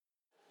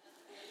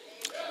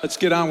Let's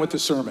get on with the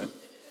sermon.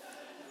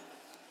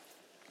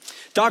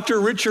 Dr.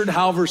 Richard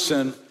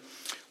Halverson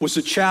was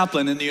a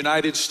chaplain in the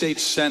United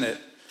States Senate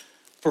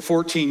for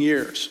 14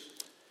 years.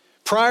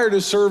 Prior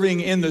to serving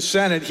in the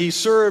Senate, he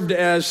served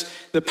as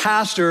the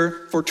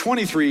pastor for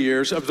 23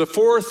 years of the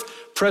Fourth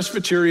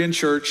Presbyterian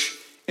Church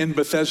in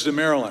Bethesda,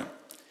 Maryland.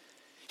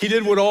 He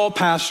did what all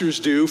pastors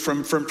do,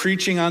 from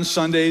preaching on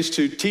Sundays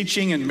to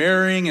teaching and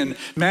marrying and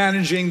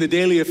managing the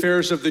daily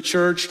affairs of the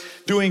church,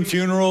 doing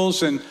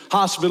funerals and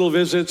hospital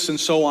visits and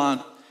so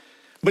on.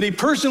 But he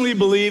personally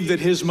believed that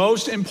his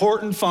most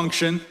important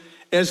function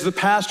as the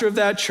pastor of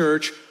that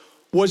church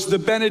was the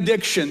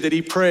benediction that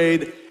he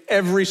prayed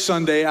every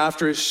Sunday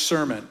after his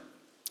sermon.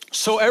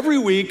 So every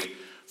week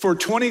for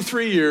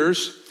 23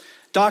 years,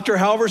 Dr.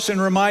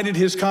 Halverson reminded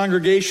his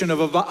congregation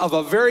of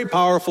a very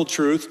powerful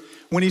truth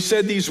when he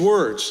said these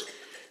words: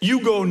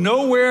 "You go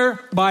nowhere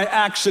by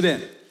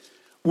accident.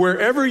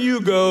 Wherever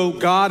you go,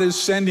 God is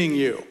sending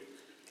you.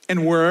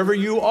 And wherever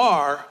you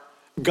are,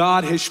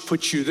 God has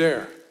put you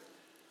there."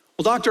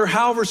 Well, Dr.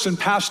 Halverson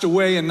passed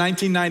away in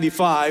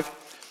 1995,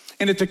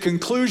 and at the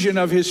conclusion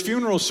of his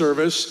funeral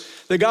service,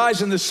 the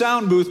guys in the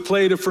sound booth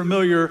played a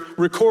familiar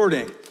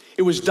recording.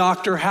 It was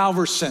Dr.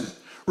 Halverson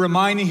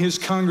reminding his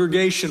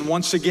congregation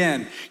once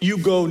again, you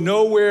go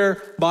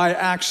nowhere by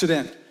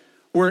accident.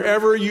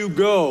 Wherever you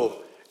go,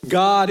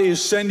 God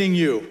is sending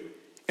you.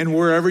 And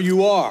wherever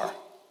you are,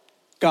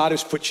 God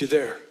has put you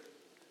there.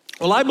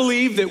 Well, I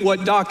believe that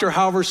what Dr.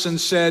 Halverson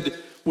said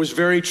was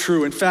very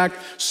true. In fact,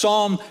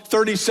 Psalm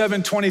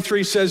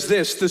 37:23 says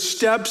this: "The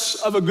steps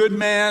of a good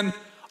man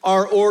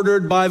are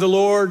ordered by the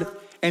Lord,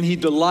 and he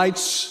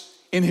delights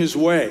in his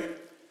way."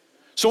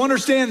 So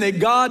understand that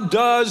God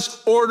does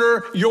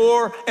order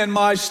your and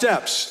my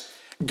steps.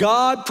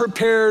 God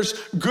prepares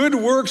good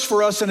works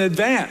for us in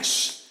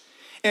advance.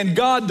 And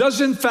God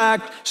does, in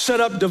fact, set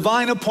up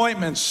divine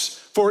appointments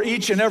for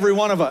each and every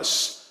one of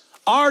us.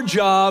 Our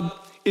job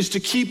is to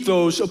keep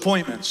those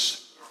appointments.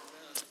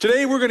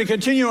 Today, we're going to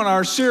continue on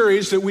our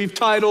series that we've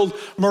titled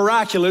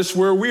Miraculous,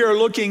 where we are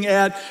looking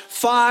at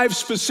 5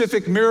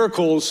 specific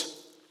miracles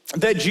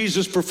that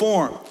Jesus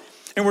performed.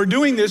 And we're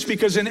doing this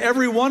because in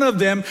every one of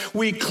them,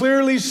 we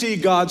clearly see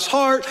God's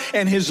heart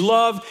and his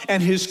love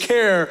and his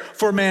care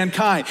for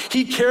mankind.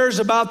 He cares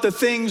about the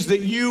things that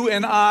you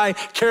and I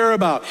care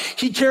about.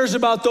 He cares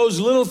about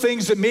those little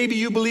things that maybe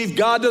you believe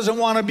God doesn't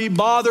want to be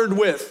bothered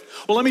with.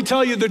 Well, let me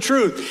tell you the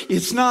truth.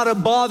 It's not a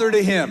bother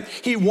to him.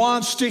 He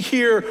wants to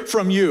hear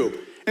from you.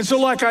 And so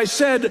like I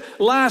said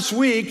last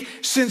week,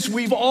 since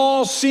we've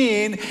all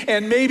seen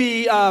and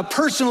maybe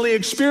personally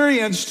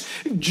experienced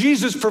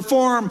Jesus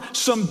perform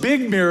some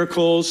big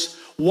miracles,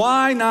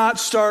 why not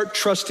start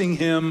trusting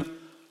him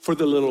for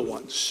the little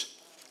ones?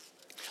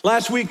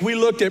 Last week, we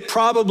looked at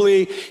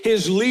probably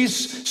his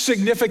least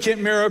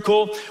significant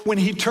miracle when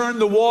he turned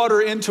the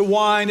water into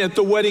wine at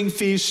the wedding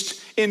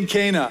feast in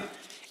Cana.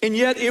 And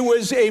yet it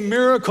was a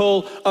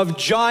miracle of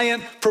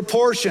giant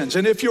proportions.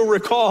 And if you'll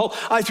recall,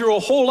 I threw a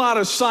whole lot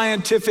of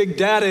scientific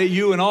data at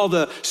you, and all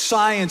the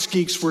science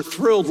geeks were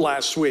thrilled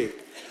last week.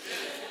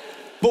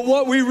 But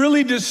what we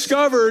really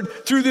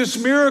discovered through this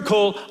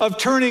miracle of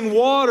turning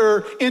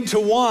water into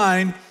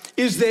wine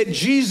is that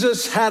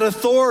Jesus had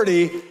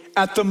authority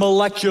at the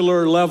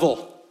molecular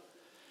level.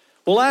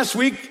 Well, this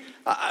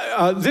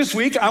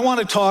week, I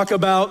want to talk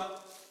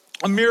about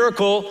a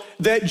miracle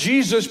that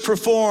Jesus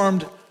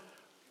performed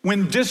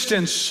when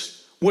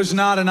distance was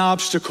not an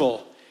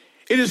obstacle.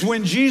 It is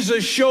when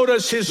Jesus showed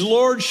us his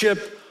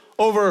lordship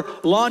over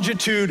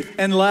longitude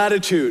and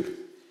latitude.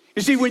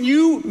 You see, when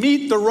you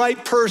meet the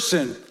right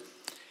person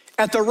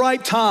at the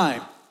right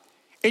time,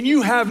 and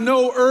you have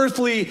no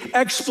earthly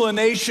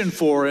explanation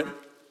for it,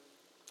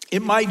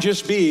 it might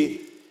just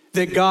be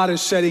that God is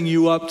setting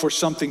you up for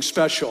something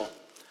special.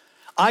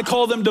 I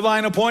call them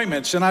divine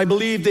appointments, and I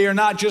believe they are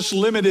not just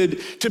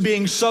limited to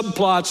being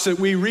subplots that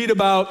we read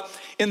about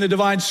in the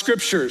divine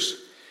scriptures.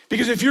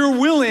 Because if you're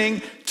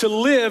willing to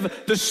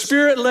live the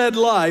Spirit-led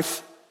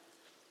life,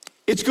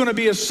 it's going to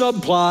be a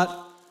subplot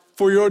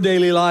for your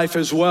daily life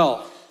as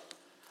well.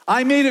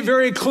 I made it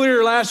very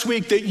clear last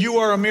week that you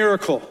are a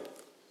miracle.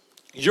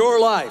 Your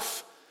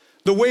life,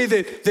 the way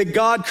that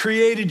God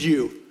created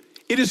you,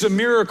 it is a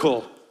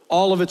miracle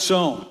all of its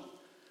own.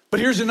 But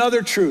here's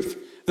another truth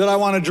that I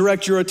want to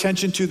direct your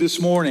attention to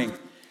this morning.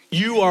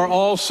 You are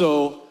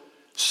also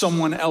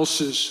someone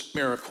else's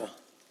miracle.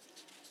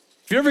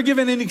 Have you ever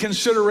given any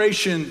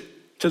consideration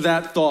to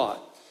that thought?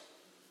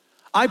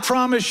 I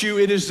promise you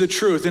it is the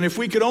truth. And if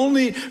we could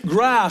only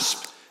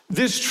grasp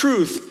this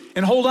truth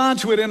and hold on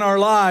to it in our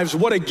lives,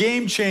 what a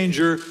game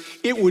changer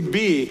it would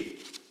be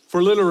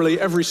for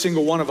literally every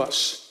single one of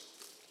us.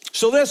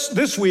 So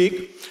this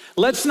week,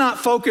 let's not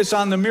focus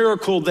on the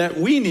miracle that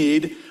we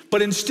need,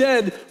 but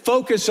instead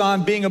focus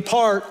on being a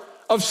part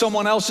of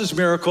someone else's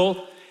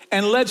miracle,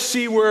 and let's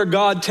see where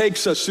God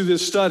takes us through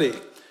this study.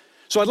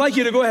 So I'd like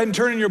you to go ahead and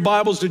turn in your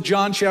Bibles to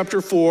John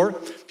chapter 4.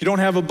 If you don't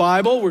have a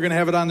Bible, we're going to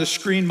have it on the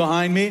screen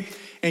behind me,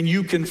 and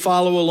you can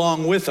follow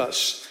along with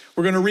us.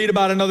 We're going to read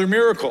about another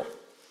miracle.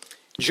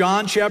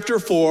 John chapter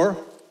 4,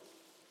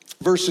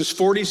 verses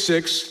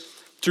 46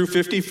 through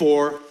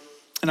 54,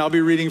 and I'll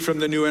be reading from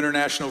the New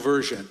International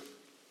Version.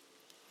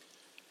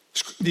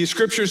 The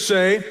scriptures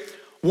say,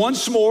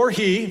 "Once more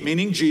he,"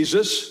 meaning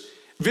Jesus,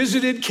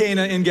 "visited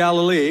Cana in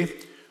Galilee,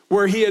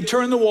 where he had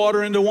turned the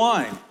water into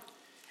wine.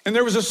 And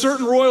there was a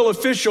certain royal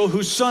official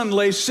whose son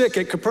lay sick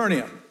at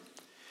Capernaum.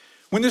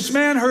 When this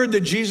man heard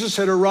that Jesus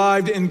had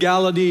arrived in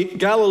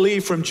Galilee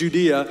from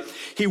Judea,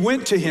 he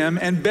went to him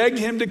and begged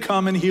him to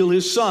come and heal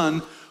his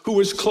son, who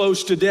was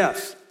close to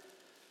death.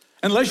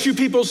 'Unless you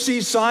people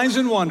see signs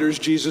and wonders,'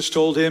 Jesus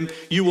told him,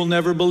 'you will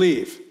never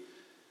believe.'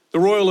 The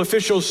royal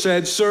official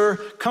said, 'Sir,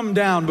 come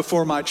down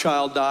before my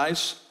child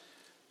dies.'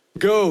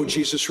 'Go,'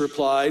 Jesus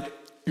replied,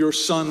 'your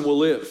son will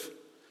live.'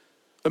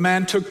 The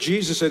man took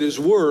Jesus at his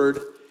word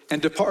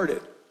and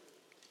departed.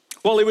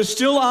 While he was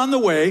still on the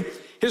way,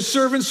 his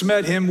servants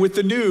met him with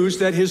the news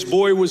that his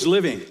boy was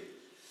living.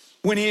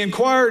 When he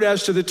inquired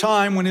as to the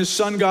time when his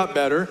son got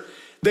better,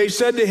 they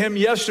said to him,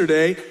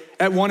 'Yesterday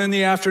at 1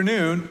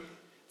 p.m,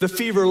 the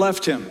fever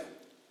left him.'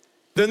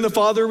 Then the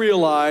father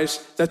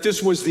realized that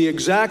this was the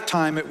exact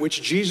time at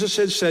which Jesus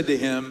had said to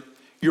him,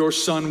 'Your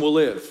son will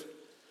live.'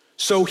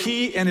 So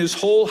he and his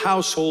whole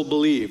household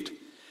believed.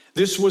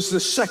 This was the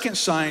second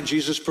sign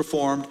Jesus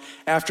performed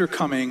after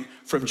coming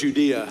from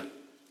Judea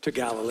to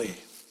Galilee."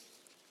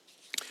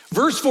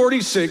 Verse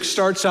 46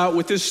 starts out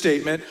with this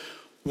statement,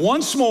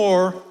 "Once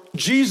more,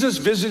 Jesus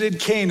visited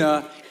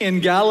Cana in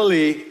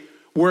Galilee,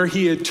 where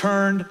he had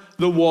turned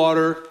the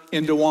water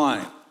into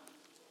wine."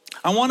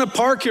 I want to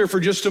park here for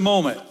just a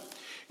moment.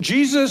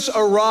 Jesus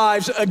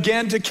arrives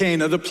again to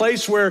Cana, the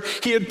place where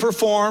he had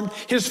performed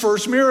his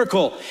first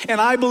miracle. And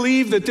I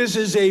believe that this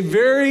is a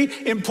very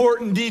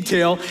important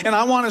detail, and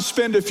I want to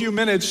spend a few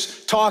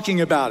minutes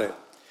talking about it.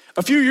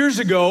 A few years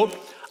ago,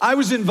 I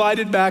was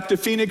invited back to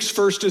Phoenix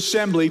First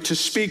Assembly to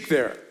speak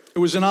there. It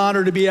was an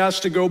honor to be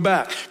asked to go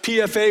back.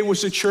 PFA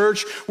was a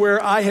church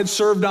where I had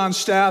served on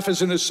staff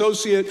as an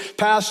associate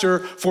pastor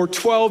for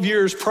 12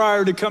 years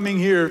prior to coming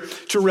here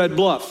to Red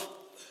Bluff.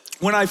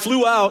 When I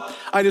flew out,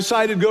 I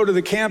decided to go to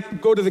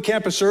the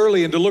campus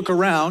early and to look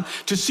around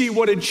to see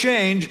what had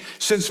changed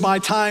since my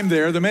time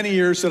there, the many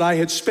years that I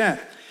had spent.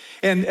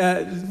 And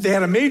they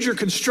had a major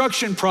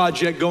construction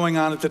project going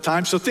on at the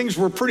time, so things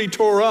were pretty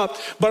tore up,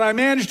 but I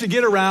managed to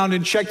get around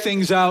and check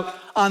things out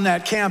on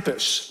that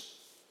campus.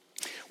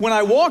 When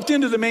I walked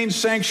into the main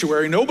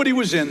sanctuary, nobody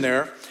was in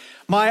there.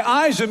 My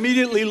eyes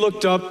immediately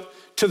looked up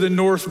to the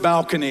north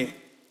balcony.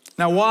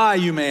 Now, why,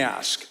 you may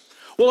ask?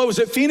 Well, it was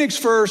at Phoenix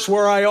First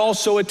where I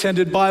also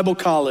attended Bible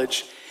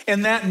college,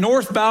 and that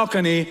north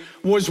balcony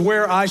was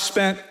where I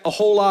spent a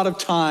whole lot of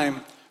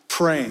time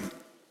praying.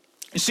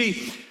 You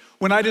see,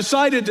 when I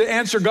decided to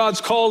answer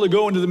God's call to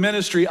go into the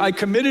ministry, I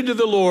committed to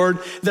the Lord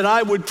that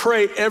I would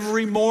pray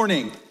every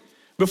morning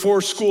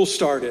before school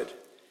started.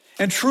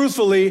 And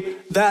truthfully,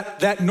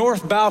 that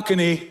north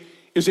balcony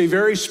is a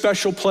very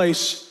special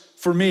place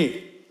for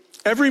me.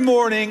 Every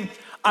morning,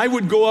 I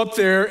would go up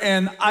there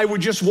and I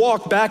would just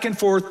walk back and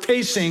forth,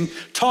 pacing,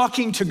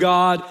 talking to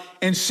God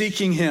and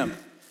seeking him.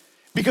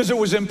 Because it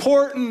was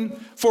important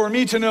for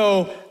me to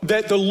know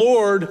that the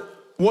Lord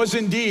was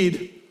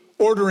indeed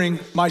ordering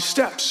my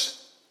steps.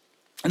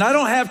 And I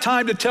don't have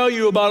time to tell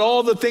you about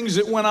all the things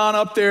that went on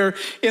up there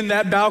in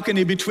that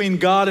balcony between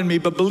God and me,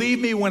 but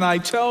believe me when I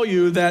tell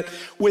you that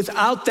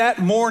without that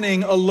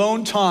morning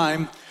alone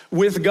time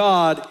with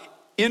God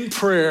in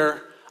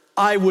prayer,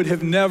 I would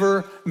have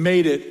never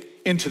made it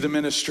into the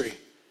ministry.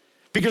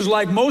 Because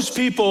like most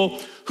people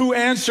who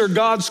answer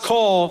God's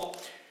call,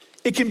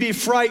 it can be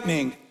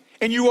frightening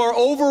and you are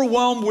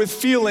overwhelmed with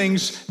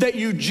feelings that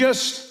you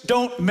just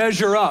don't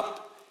measure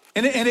up.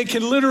 And it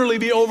can literally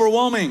be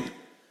overwhelming.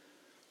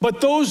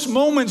 But those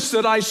moments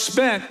that I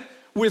spent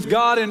with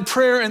God in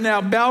prayer in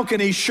that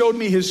balcony showed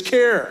me his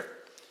care,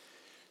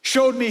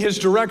 showed me his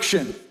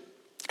direction,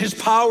 his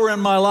power in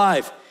my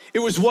life. It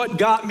was what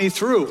got me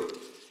through.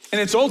 And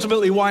it's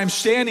ultimately why I'm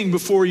standing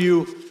before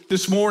you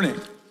this morning.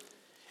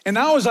 And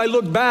now as I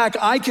look back,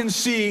 I can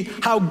see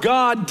how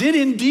God did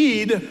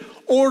indeed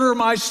order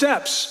my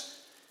steps.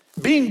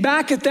 Being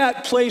back at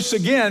that place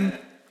again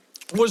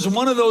was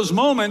one of those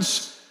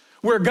moments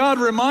where God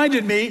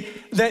reminded me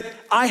that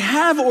I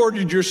have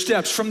ordered your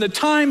steps from the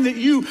time that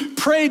you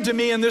prayed to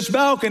me in this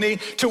balcony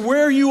to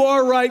where you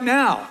are right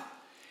now.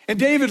 And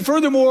David,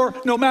 furthermore,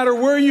 no matter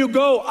where you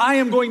go, I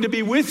am going to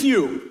be with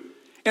you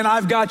and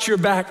I've got your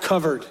back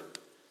covered.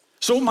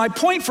 So my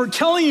point for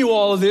telling you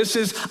all of this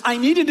is I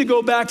needed to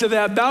go back to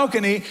that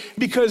balcony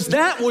because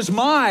that was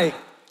my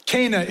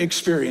Cana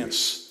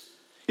experience.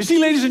 You see,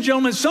 ladies and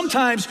gentlemen,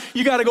 sometimes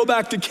you got to go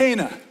back to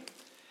Cana.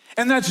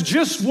 And that's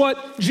just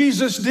what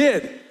Jesus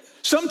did.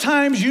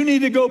 Sometimes you need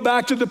to go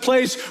back to the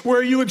place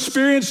where you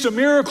experienced a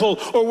miracle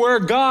or where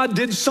God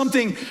did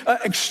something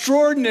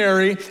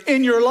extraordinary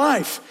in your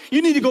life.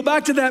 You need to go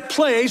back to that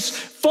place,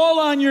 fall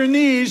on your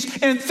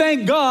knees, and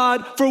thank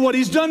God for what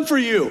he's done for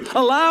you.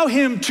 Allow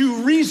him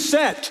to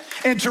reset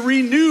and to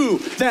renew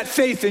that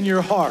faith in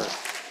your heart.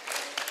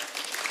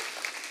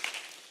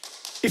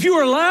 If you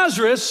were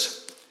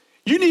Lazarus,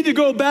 You need to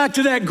go back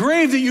to that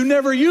grave that you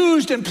never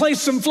used and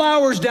place some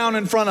flowers down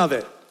in front of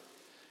it.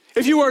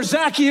 If you are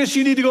Zacchaeus,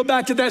 you need to go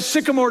back to that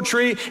sycamore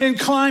tree and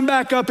climb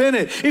back up in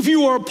it. If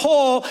you are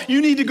Paul,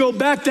 you need to go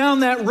back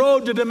down that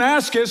road to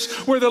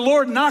Damascus where the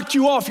Lord knocked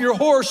you off your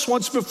horse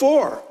once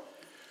before.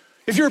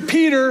 If you're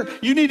Peter,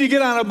 you need to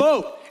get on a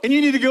boat and you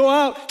need to go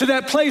out to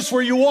that place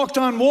where you walked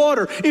on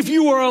water. If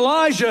you are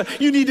Elijah,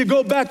 you need to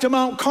go back to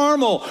Mount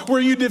Carmel where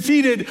you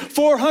defeated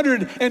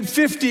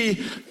 450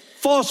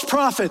 false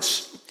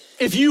prophets.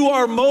 If you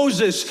are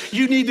Moses,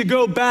 you need to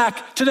go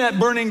back to that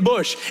burning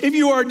bush. If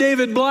you are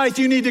David Blythe,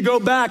 you need to go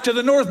back to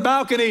the north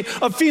balcony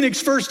of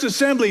Phoenix First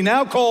Assembly,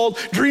 now called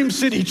Dream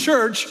City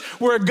Church,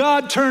 where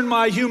God turned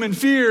my human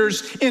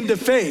fears into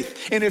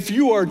faith. And if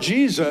you are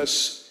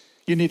Jesus,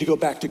 you need to go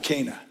back to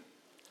Cana.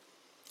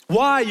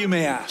 Why, you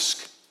may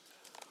ask?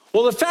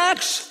 Well, the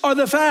facts are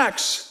the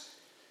facts.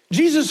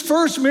 Jesus'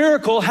 first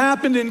miracle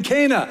happened in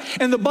Cana,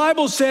 and the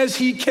Bible says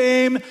he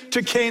came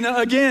to Cana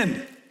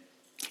again.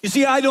 You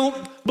see, I don't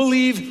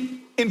believe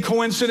in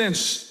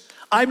coincidence.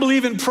 I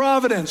believe in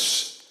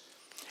providence.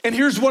 And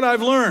here's what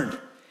I've learned.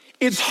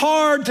 It's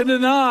hard to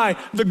deny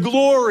the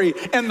glory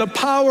and the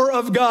power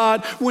of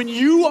God when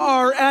you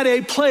are at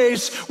a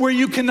place where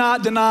you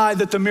cannot deny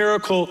that the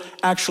miracle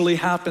actually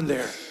happened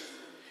there.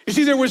 You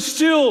see, there was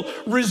still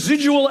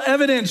residual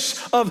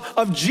evidence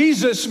of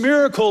Jesus'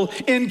 miracle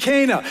in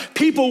Cana.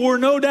 People were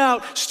no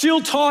doubt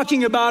still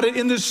talking about it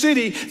in the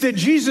city that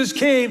Jesus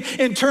came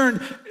and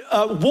turned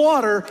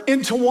water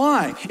into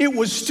wine. It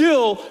was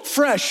still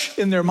fresh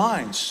in their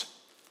minds.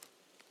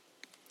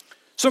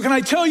 So can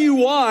I tell you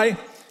why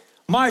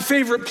my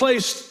favorite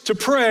place to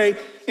pray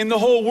in the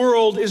whole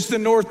world is the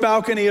north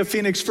balcony of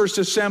Phoenix First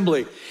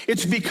Assembly?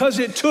 It's because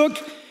it took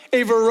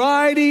a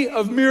variety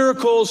of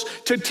miracles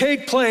to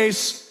take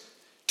place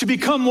to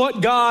become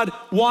what God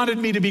wanted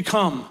me to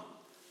become.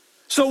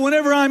 So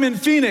whenever I'm in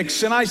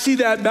Phoenix and I see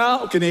that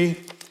balcony,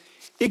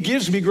 it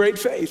gives me great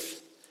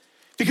faith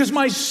because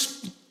my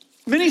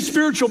many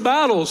spiritual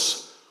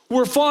battles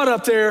were fought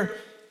up there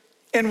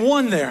and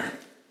won there.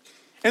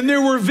 And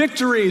there were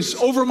victories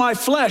over my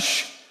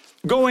flesh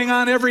going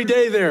on every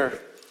day there.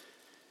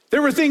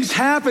 There were things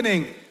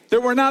happening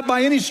that were not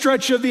by any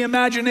stretch of the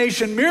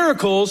imagination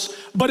miracles,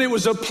 but it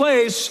was a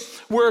place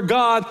where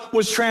God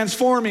was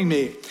transforming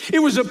me. It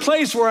was a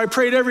place where I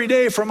prayed every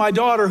day for my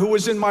daughter who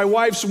was in my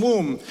wife's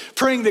womb,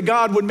 praying that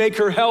God would make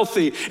her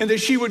healthy and that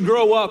she would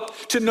grow up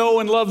to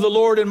know and love the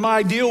Lord. And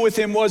my deal with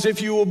him was,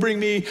 if you will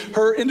bring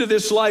her into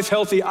this life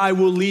healthy, I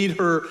will lead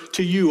her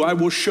to you. I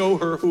will show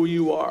her who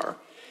you are.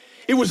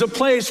 It was a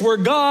place where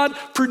God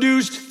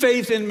produced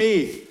faith in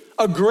me,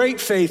 a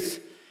great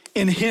faith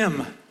in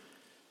him.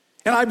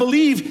 And I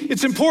believe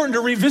it's important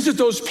to revisit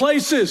those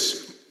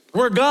places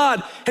where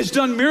God has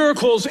done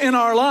miracles in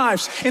our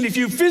lives. And if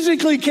you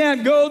physically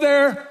can't go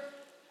there,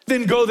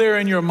 then go there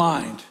in your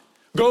mind.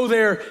 Go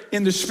there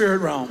in the spirit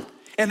realm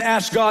and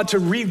ask God to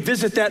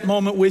revisit that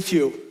moment with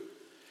you.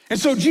 And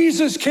so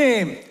Jesus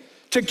came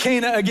to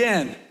Cana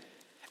again.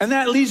 And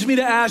that leads me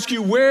to ask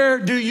you, where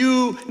do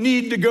you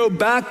need to go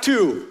back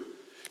to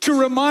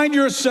remind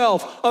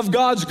yourself of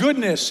God's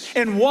goodness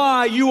and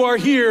why you are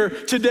here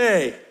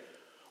today?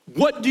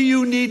 What do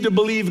you need to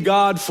believe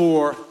God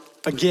for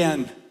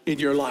again in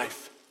your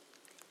life?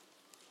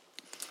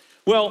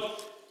 Well,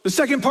 the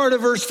second part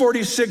of verse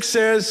 46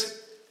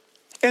 says,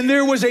 and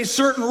there was a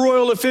certain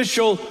royal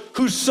official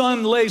whose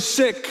son lay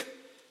sick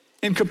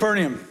in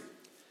Capernaum.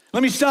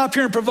 Let me stop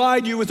here and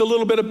provide you with a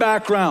little bit of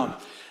background.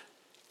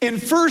 In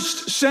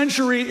first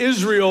century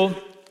Israel,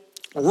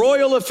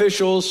 royal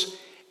officials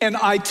and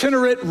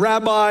itinerant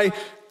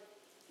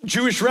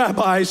Jewish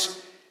rabbis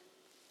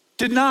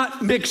did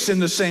not mix in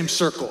the same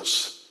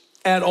circles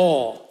at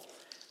all.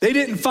 They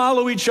didn't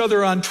follow each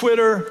other on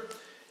Twitter.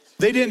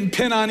 They didn't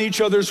pin on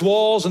each other's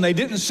walls, and they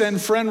didn't send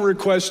friend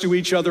requests to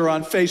each other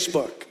on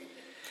Facebook.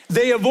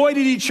 They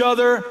avoided each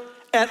other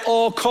at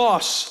all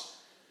costs.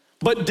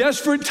 But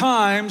desperate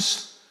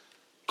times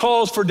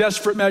calls for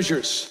desperate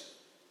measures.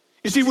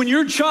 You see, when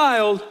your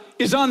child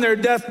is on their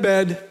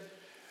deathbed,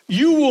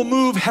 you will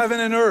move heaven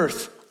and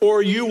earth,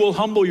 or you will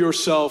humble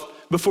yourself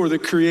before the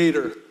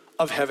creator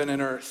of heaven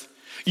and earth.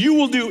 You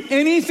will do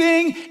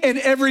anything and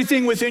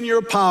everything within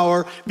your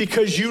power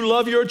because you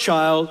love your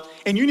child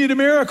and you need a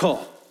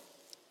miracle.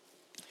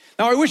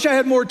 Now, I wish I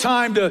had more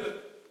time to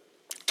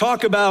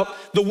talk about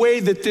the way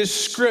that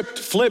this script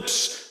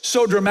flips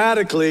so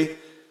dramatically,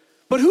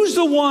 but who's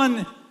the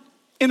one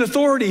in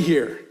authority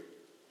here?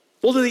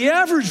 Well, to the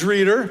average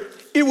reader,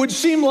 it would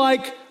seem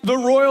like the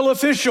royal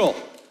official,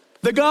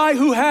 the guy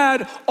who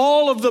had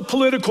all of the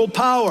political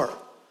power.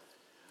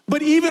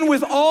 But even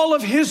with all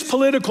of his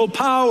political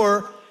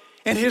power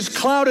and his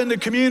clout in the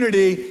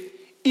community,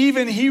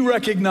 even he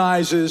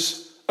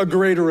recognizes a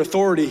greater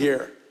authority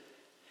here.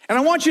 And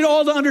I want you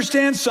all to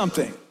understand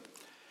something.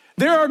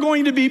 There are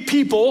going to be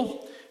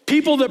people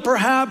that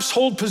perhaps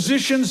hold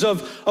positions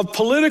of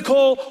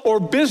political or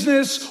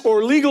business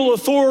or legal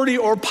authority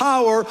or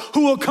power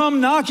who will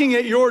come knocking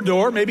at your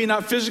door, maybe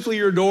not physically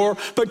your door,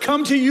 but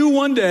come to you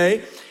one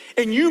day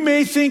And you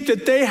may think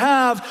that they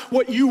have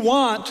what you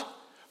want,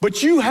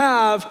 but you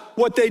have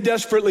what they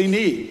desperately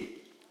need.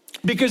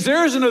 Because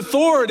there is an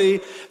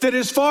authority that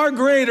is far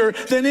greater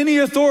than any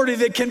authority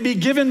that can be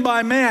given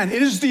by man.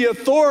 It is the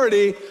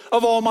authority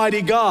of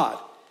Almighty God.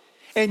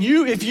 And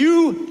if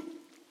you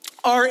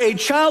are a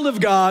child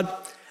of God,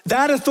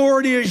 that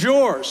authority is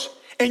yours.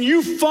 And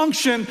you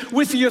function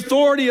with the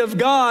authority of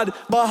God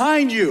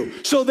behind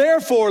you. So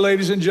therefore,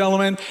 ladies and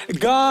gentlemen,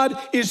 God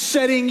is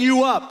setting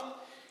you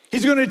up.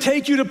 He's going to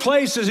take you to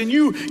places, and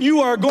you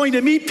are going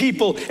to meet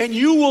people, and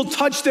you will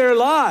touch their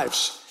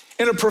lives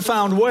in a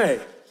profound way.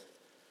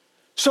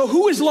 So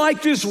who is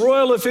like this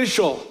royal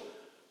official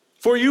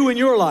for you in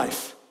your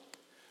life?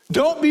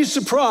 Don't be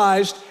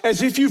surprised,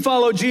 as if you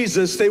follow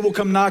Jesus, they will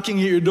come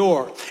knocking at your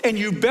door. And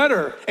you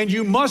better, and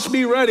you must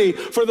be ready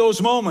for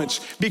those moments,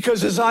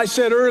 because as I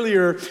said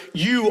earlier,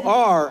 you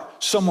are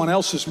someone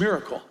else's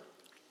miracle.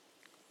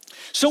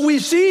 So we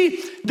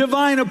see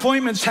divine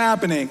appointments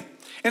happening.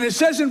 And it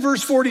says in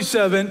verse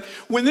 47,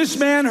 when this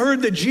man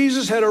heard that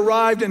Jesus had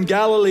arrived in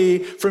Galilee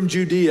from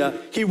Judea,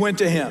 he went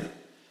to him.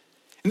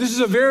 And this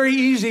is a very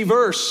easy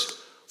verse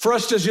for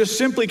us to just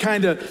simply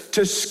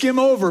to skim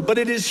over, but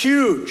it is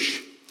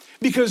huge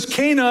because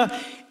Cana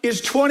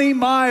is 20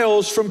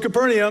 miles from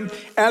Capernaum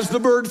as the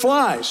bird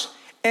flies.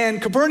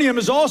 And Capernaum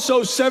is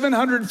also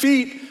 700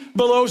 feet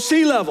below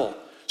sea level.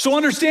 So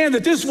understand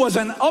that this was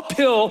an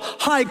uphill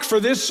hike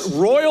for this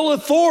royal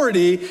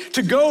authority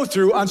to go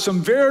through on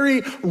some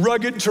very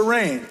rugged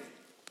terrain.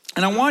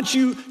 And I want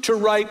you to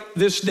write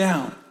this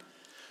down.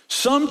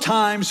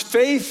 Sometimes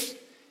faith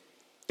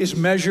is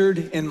measured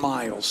in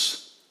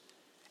miles.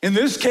 In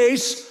this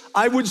case,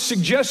 I would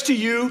suggest to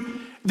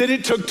you that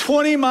it took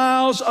 20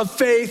 miles of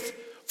faith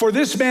for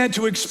this man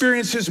to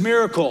experience his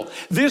miracle.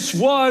 This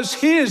was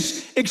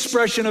his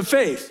expression of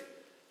faith.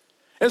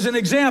 As an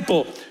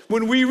example,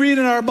 when we read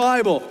in our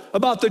Bible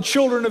about the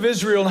children of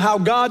Israel and how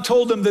God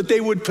told them that they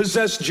would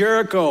possess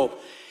Jericho,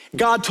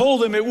 God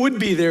told them it would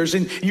be theirs.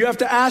 And you have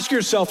to ask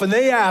yourself, and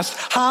they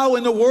asked, how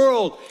in the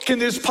world can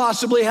this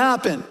possibly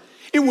happen?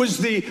 It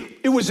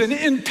was an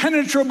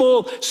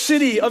impenetrable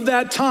city of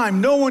that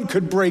time. No one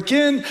could break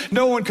in,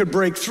 no one could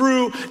break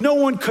through, no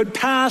one could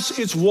pass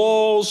its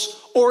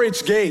walls or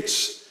its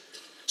gates.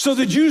 So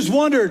the Jews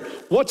wondered,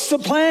 what's the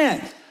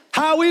plan?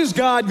 How is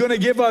God going to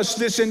give us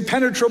this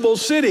impenetrable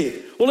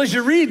city? Well, as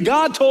you read,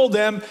 God told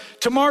them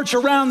to march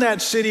around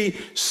that city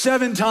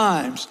 7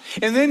 times.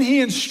 And then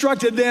he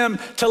instructed them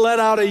to let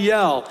out a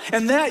yell.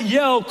 And that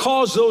yell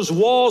caused those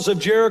walls of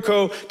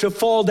Jericho to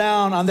fall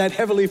down on that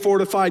heavily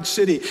fortified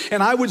city.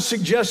 And I would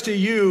suggest to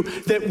you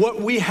that what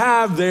we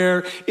have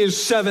there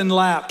is 7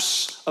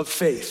 laps of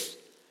faith.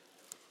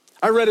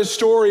 I read a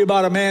story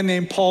about a man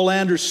named Paul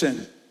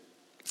Anderson.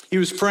 He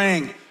was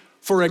praying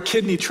for a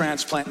kidney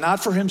transplant,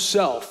 not for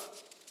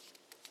himself,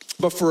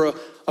 but for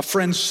a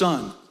friend's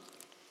son.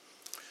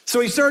 So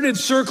he started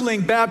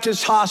circling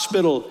Baptist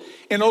Hospital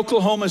in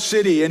Oklahoma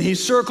City, and he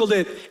circled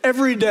it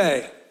every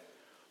day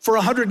for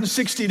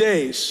 160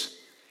 days.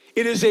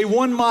 It is a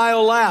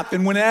 1-mile lap,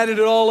 and when added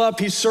it all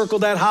up, he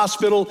circled that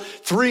hospital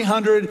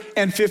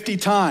 350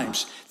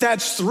 times.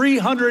 That's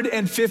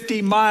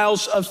 350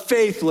 miles of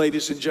faith,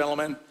 ladies and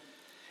gentlemen.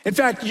 In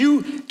fact,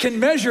 you can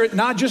measure it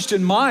not just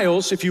in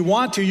miles. If you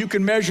want to, you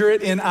can measure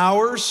it in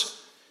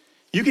hours.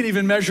 You can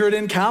even measure it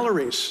in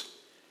calories.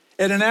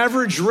 At an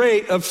average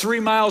rate of 3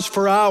 miles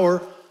per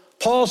hour,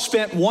 Paul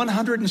spent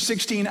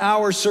 116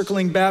 hours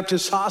circling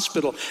Baptist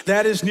Hospital.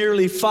 That is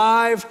nearly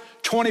 5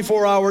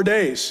 24-hour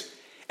days.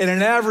 At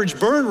an average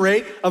burn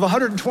rate of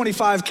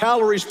 125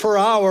 calories per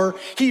hour,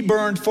 he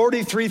burned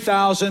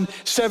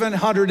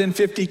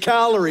 43,750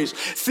 calories.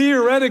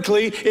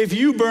 Theoretically, if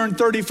you burn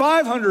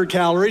 3,500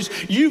 calories,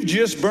 you've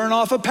just burned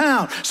off a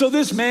pound. So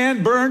this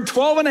man burned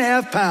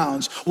 12.5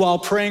 pounds while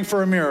praying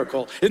for a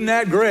miracle. Isn't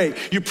that great?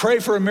 You pray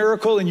for a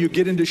miracle and you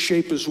get into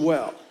shape as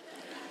well.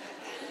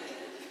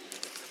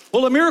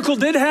 Well, a miracle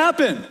did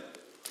happen.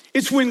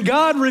 It's when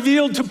God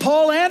revealed to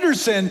Paul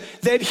Anderson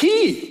that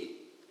he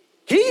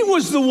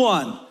was the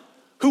one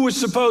who was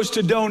supposed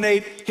to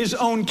donate his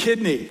own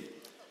kidney.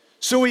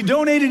 So he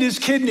donated his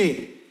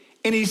kidney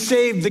and he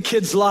saved the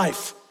kid's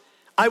life.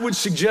 I would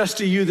suggest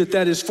to you that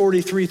that is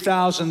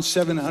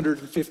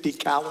 43,750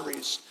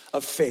 calories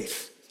of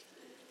faith.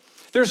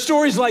 There are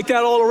stories like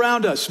that all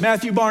around us.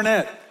 Matthew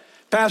Barnett,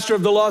 pastor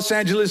of the Los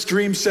Angeles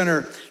Dream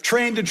Center,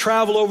 trained to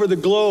travel over the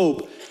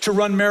globe to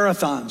run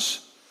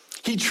marathons.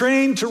 He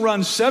trained to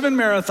run 7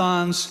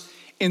 marathons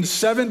in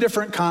 7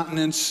 different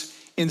continents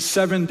in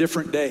 7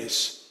 different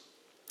days.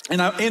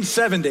 And in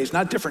 7 days,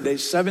 not different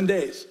days, 7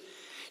 days.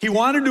 He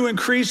wanted to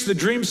increase the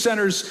Dream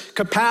Center's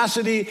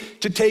capacity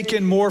to take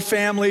in more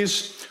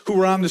families who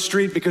were on the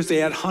street because they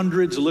had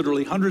hundreds,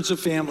 literally hundreds of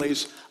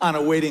families on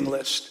a waiting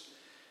list.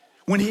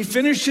 When he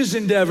finished his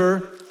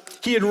endeavor,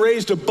 he had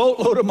raised a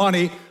boatload of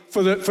money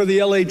for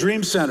the LA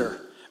Dream Center.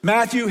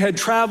 Matthew had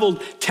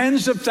traveled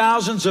tens of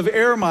thousands of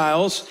air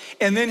miles,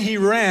 and then he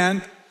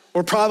ran,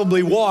 or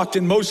probably walked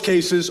in most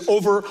cases,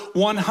 over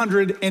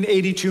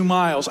 182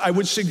 miles. I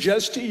would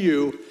suggest to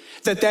you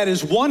that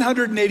is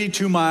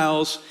 182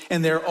 miles,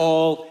 and they're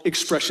all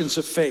expressions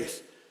of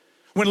faith.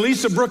 When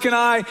Lisa Brooke and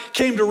I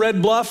came to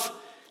Red Bluff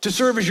to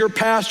serve as your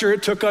pastor,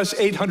 it took us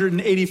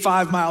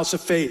 885 miles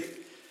of faith.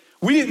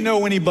 We didn't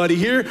know anybody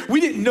here.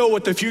 We didn't know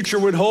what the future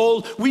would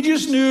hold. We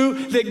just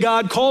knew that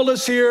God called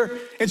us here,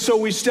 and so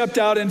we stepped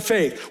out in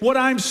faith. What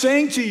I'm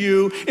saying to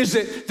you is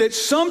that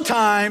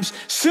sometimes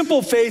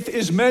simple faith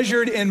is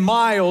measured in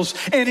miles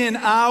and in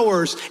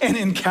hours and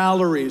in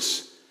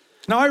calories.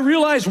 Now, I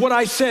realize what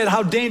I said,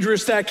 how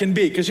dangerous that can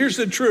be, because here's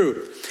the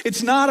truth.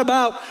 It's not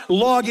about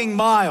logging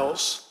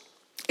miles.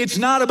 It's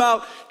not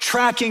about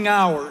tracking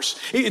hours.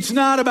 It's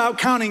not about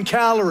counting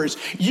calories.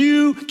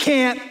 You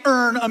can't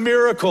earn a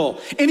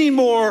miracle any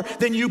more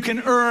than you can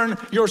earn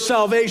your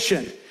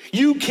salvation.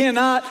 You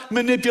cannot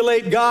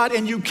manipulate God,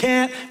 and you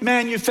can't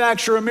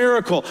manufacture a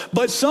miracle.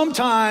 But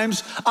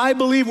sometimes I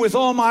believe with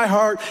all my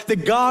heart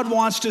that God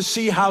wants to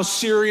see how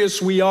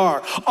serious we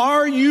are.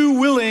 Are you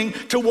willing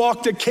to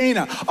walk to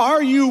Cana?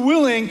 Are you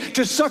willing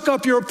to suck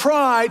up your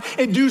pride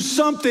and do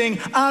something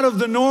out of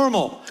the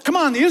normal? Come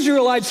on, the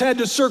Israelites had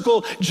to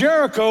circle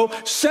Jericho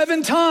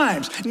 7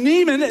 times.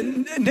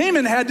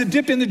 Naaman had to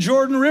dip in the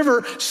Jordan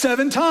River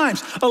 7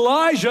 times.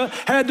 Elijah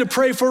had to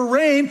pray for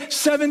rain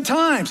 7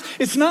 times.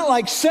 It's not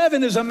like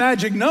 7 is a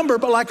magic number,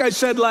 but like I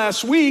said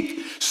last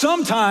week,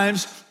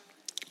 sometimes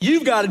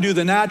you've got to do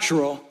the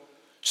natural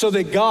so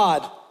that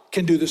God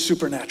can do the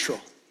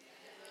supernatural.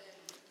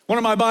 One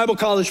of my Bible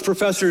college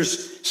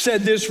professors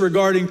said this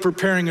regarding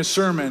preparing a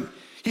sermon.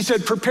 He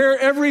said, prepare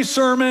every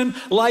sermon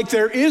like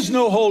there is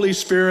no Holy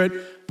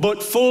Spirit,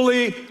 but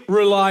fully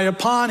rely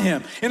upon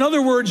him. In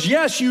other words,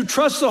 yes, you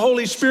trust the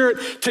Holy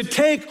Spirit to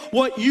take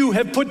what you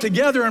have put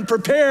together and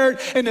prepared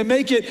and to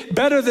make it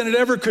better than it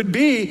ever could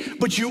be,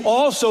 but you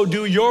also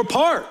do your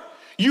part.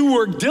 You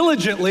work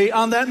diligently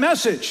on that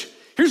message.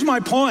 Here's my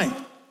point.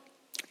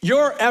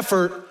 Your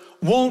effort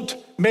won't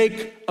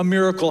make a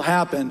miracle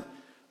happen,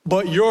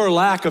 but your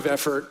lack of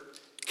effort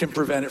can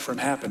prevent it from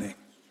happening.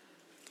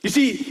 You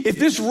see, if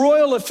this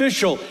royal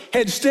official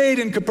had stayed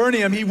in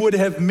Capernaum, he would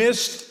have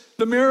missed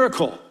the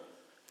miracle.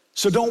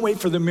 So don't wait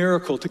for the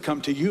miracle to come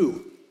to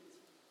you.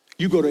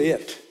 You go to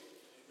it.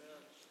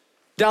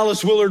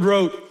 Dallas Willard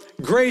wrote,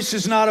 grace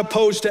is not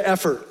opposed to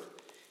effort.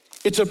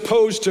 It's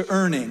opposed to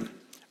earning.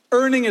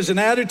 Earning is an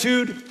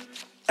attitude.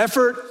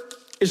 Effort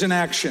is an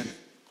action.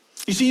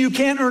 You see, you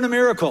can't earn a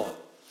miracle,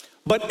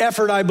 but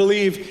effort, I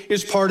believe,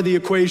 is part of the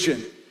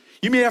equation.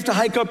 You may have to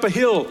hike up a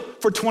hill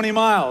for 20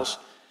 miles.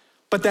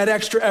 But that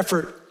extra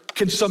effort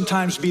can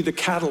sometimes be the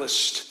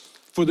catalyst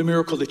for the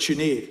miracle that you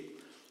need.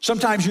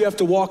 Sometimes you have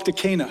to walk to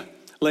Cana,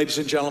 ladies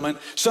and gentlemen.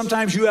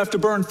 Sometimes you have to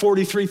burn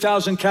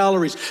 43,000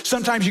 calories.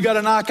 Sometimes you got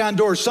to knock on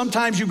doors.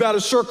 Sometimes you got to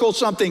circle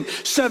something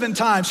 7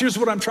 times. Here's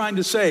what I'm trying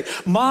to say.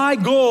 My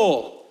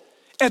goal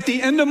at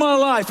the end of my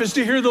life is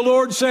to hear the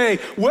Lord say,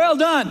 well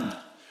done,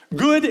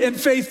 good and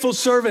faithful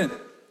servant.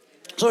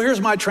 So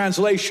here's my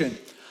translation.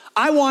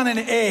 I want an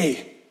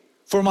A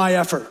for my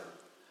effort.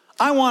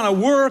 I want to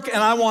work and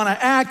I want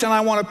to act and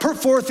I want to put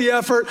forth the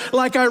effort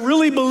like I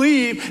really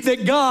believe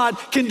that God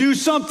can do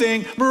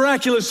something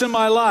miraculous in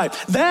my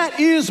life. That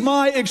is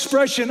my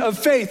expression of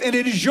faith, and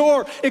it is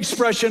your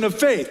expression of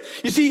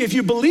faith. You see, if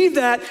you believe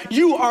that,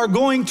 you are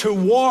going to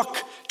walk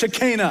to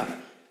Cana.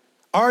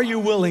 Are you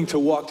willing to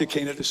walk to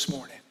Cana this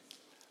morning?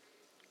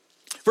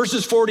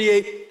 Verses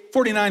 48,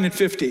 49, and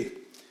 50.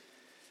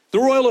 The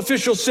royal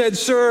official said,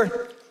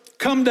 sir,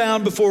 come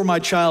down before my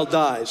child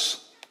dies.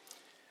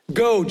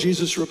 Go,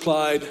 Jesus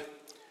replied,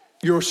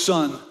 your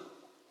son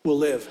will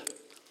live.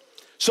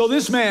 So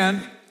this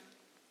man,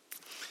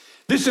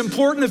 this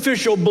important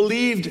official,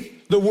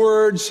 believed the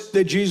words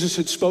that Jesus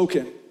had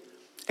spoken,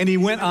 and he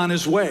went on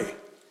his way.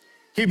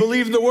 He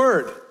believed the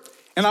word.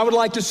 And I would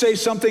like to say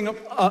something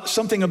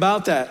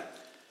about that.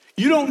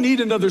 You don't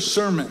need another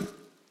sermon.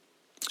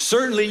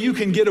 Certainly you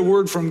can get a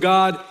word from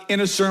God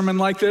in a sermon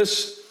like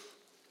this,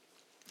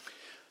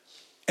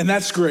 and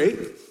that's great.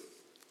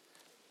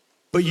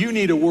 But you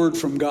need a word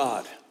from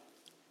God.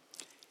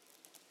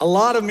 A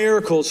lot of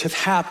miracles have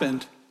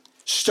happened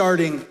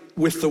starting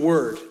with the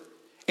word.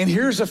 And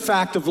here's a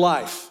fact of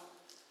life.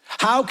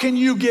 How can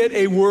you get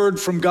a word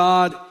from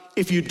God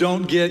if you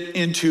don't get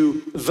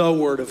into the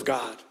word of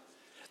God?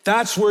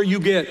 That's where you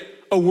get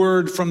a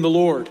word from the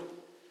Lord.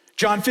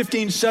 John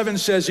 15:7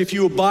 says, if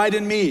you abide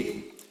in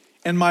me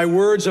and my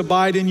words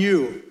abide in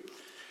you,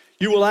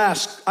 you will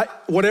ask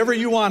whatever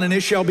you want and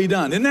it shall be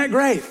done. Isn't that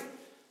great?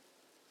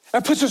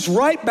 That puts us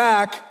right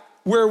back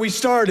where we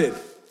started.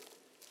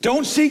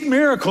 Don't seek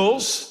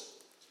miracles,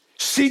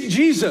 seek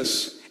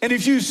Jesus. And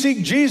if you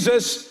seek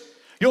Jesus,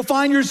 you'll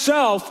find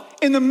yourself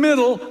in the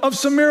middle of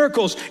some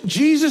miracles.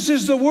 Jesus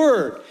is the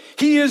Word.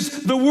 He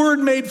is the Word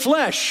made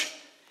flesh.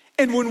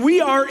 And when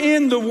we are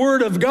in the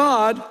Word of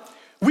God,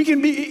 He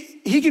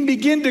can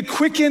begin to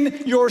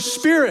quicken your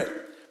spirit,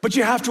 but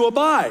you have to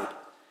abide.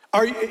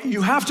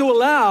 You have to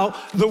allow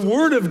the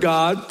Word of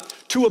God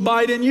to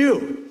abide in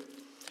you.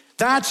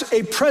 That's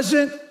a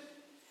present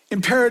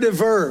imperative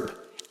verb,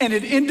 and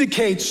it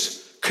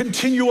indicates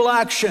continual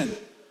action.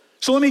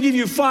 So let me give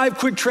you 5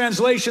 quick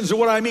translations of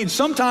what I mean.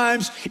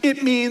 Sometimes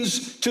it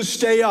means to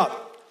stay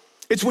up.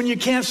 It's when you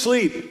can't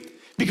sleep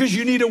because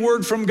you need a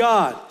word from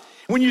God.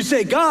 When you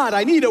say, God,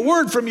 I need a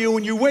word from you,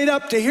 and you wait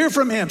up to hear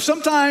from him.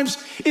 Sometimes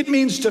it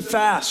means to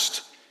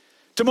fast.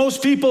 To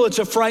most people, it's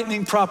a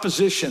frightening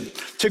proposition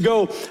to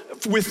go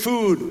with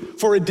food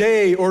for a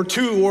day or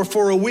 2 or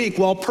for a week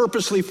while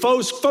purposely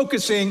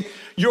focusing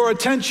your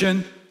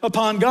attention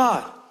upon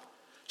God.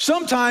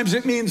 Sometimes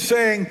it means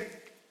saying,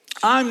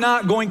 I'm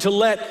not going to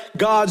let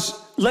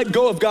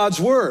go of God's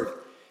word.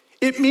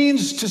 It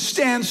means to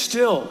stand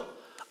still.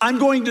 I'm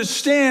going to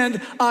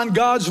stand on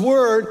God's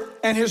word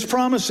and his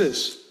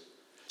promises.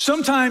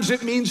 Sometimes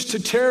it means to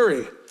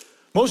tarry.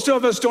 Most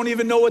of us don't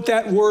even know what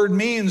that word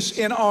means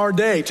in our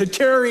day. To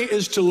tarry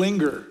is to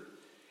linger.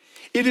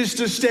 It is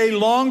to stay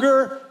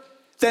longer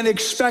than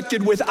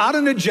expected without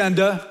an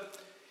agenda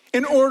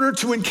in order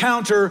to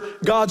encounter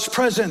God's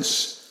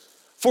presence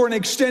for an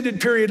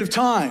extended period of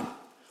time.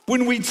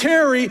 When we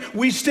tarry,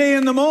 we stay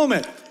in the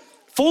moment,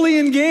 fully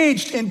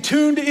engaged and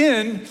tuned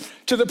in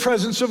to the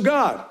presence of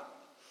God.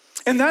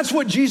 And that's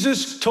what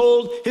Jesus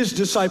told his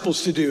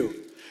disciples to do.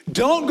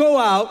 Don't go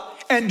out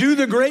and do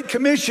the Great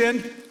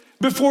Commission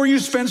before you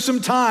spend some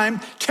time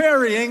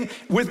tarrying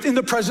within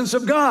the presence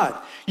of God.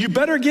 You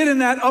better get in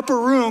that upper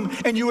room,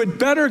 and you had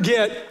better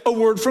get a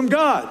word from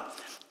God.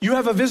 You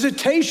have a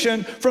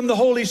visitation from the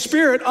Holy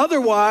Spirit.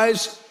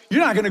 Otherwise, you're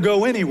not going to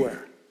go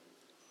anywhere.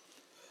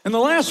 And the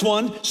last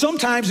one,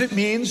 sometimes it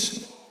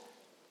means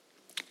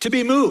to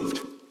be moved.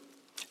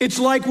 It's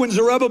like when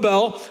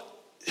Zerubbabel,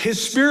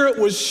 his spirit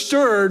was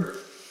stirred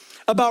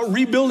about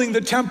rebuilding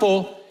the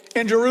temple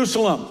in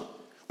Jerusalem.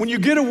 When you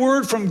get a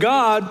word from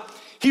God,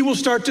 he will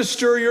start to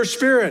stir your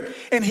spirit,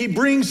 and he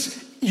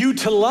brings you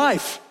to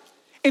life,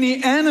 and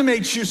he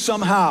animates you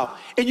somehow,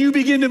 and you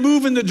begin to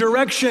move in the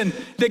direction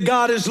that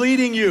God is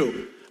leading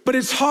you. But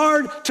it's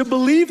hard to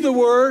believe the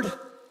word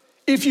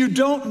if you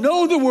don't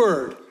know the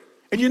word.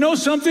 And you know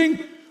something?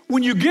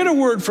 When you get a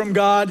word from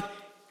God,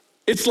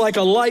 it's like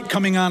a light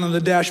coming on the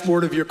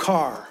dashboard of your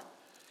car.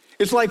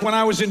 It's like when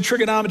I was in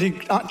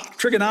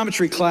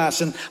trigonometry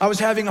class and I was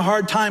having a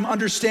hard time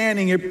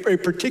understanding a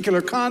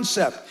particular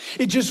concept.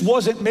 It just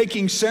wasn't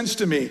making sense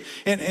to me.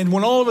 And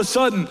when all of a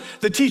sudden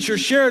the teacher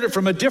shared it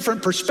from a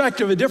different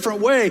perspective, a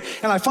different way,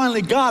 and I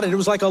finally got it, it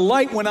was like a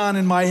light went on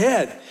in my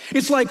head.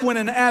 It's like when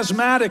an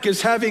asthmatic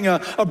is having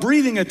a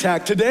breathing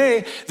attack.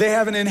 Today, they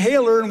have an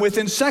inhaler, and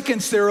within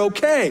seconds, they're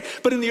okay.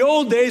 But in the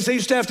old days, they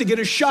used to have to get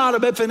a shot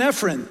of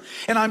epinephrine.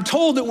 And I'm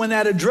told that when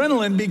that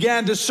adrenaline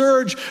began to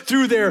surge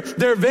through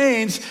their veins,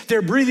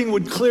 their breathing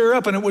would clear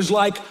up, and it was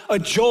like a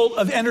jolt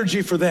of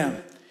energy for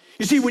them.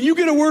 You see, when you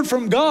get a word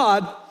from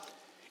God,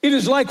 it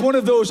is like one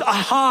of those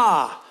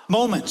aha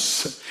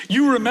moments.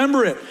 You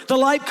remember it. The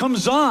light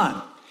comes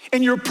on,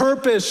 and your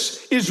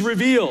purpose is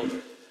revealed.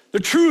 The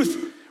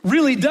truth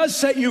really does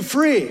set you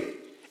free,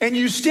 and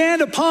you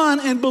stand upon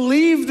and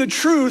believe the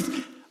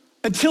truth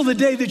until the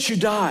day that you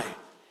die.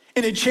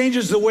 And it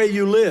changes the way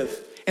you live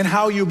and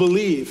how you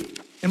believe,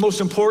 and most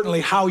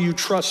importantly, how you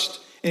trust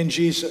in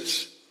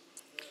Jesus.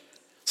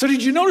 So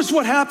did you notice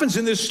what happens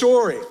in this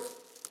story?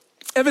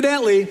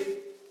 Evidently,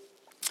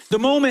 the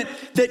moment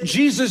that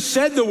Jesus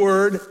said the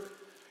word,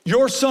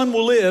 your son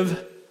will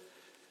live,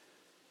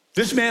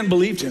 this man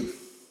believed him.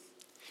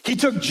 He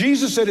took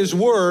Jesus at his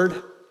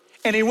word,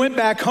 and he went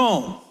back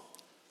home.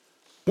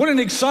 What an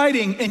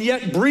exciting and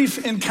yet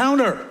brief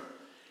encounter.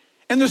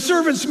 And the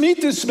servants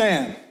meet this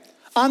man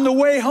on the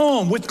way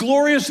home with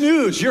glorious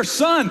news. Your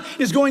son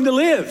is going to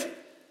live.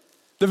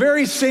 The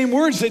very same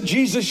words that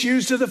Jesus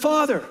used to the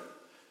Father.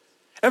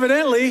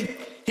 Evidently,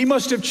 he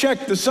must have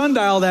checked the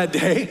sundial that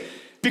day,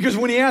 because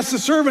when he asked the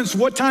servants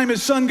what time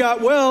his son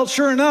got well,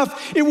 sure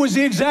enough, it was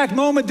the exact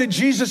moment that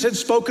Jesus had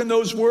spoken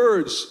those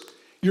words.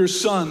 Your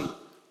son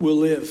will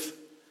live.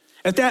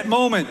 At that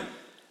moment,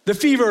 the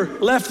fever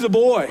left the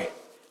boy,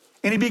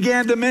 and he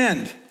began to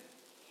mend.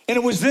 And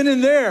it was then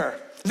and there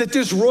that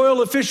this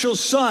royal official,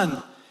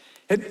 through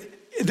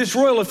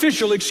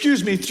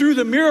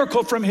the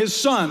miracle from his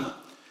son,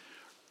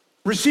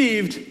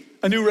 received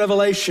a new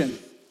revelation.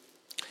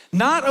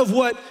 Not of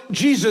what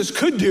Jesus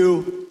could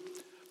do,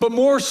 but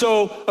more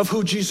so of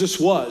who Jesus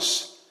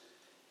was.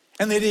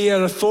 And that he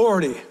had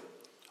authority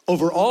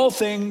over all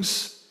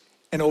things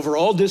and over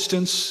all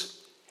distance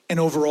and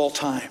over all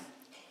time.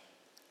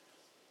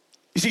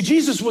 You see,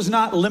 Jesus was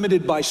not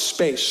limited by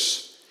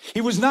space.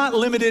 He was not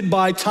limited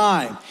by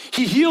time.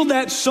 He healed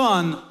that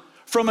son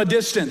from a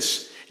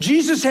distance.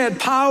 Jesus had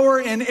power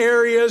in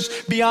areas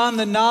beyond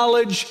the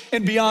knowledge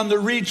and beyond the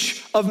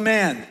reach of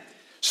man.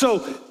 So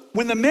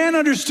when the man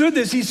understood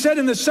this, he said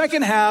in the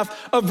second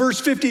half of verse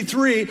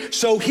 53,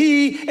 so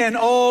he and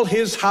all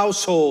his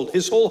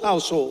whole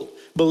household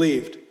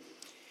believed.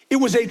 It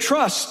was a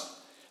trust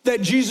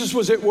that Jesus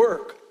was at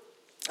work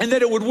and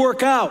that it would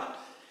work out.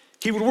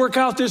 He would work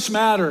out this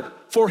matter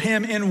for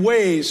him in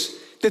ways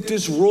that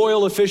this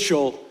royal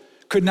official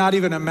could not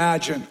even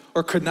imagine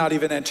or could not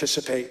even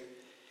anticipate.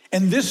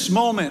 And this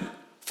moment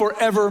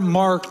forever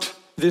marked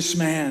this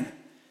man.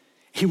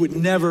 He would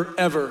never,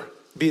 ever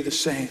be the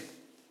same.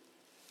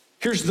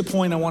 Here's the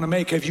point I want to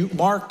make. Have you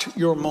marked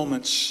your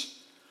moments?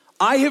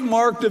 I have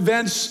marked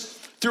events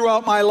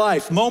throughout my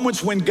life,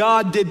 moments when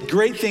God did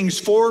great things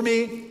for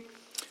me,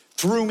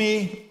 through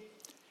me,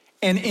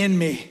 and in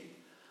me.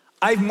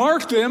 I've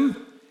marked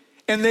them,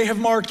 and they have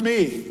marked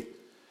me.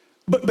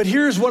 But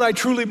here's what I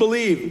truly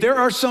believe. There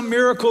are some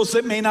miracles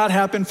that may not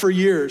happen for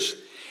years.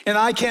 And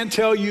I can't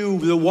tell you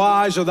the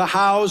whys or the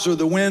hows or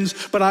the whens,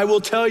 but I will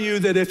tell you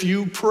that if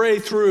you pray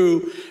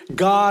through,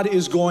 God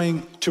is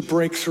going to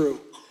break through.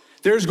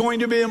 There's going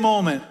to be a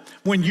moment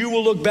when you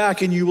will look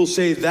back and you will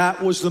say,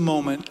 that was the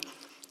moment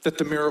that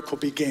the miracle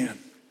began.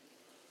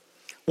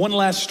 One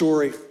last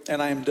story,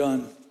 and I am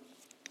done.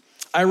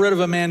 I read of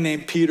a man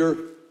named Peter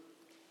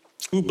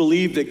who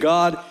believed that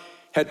God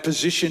had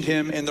positioned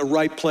him in the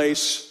right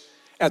place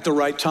at the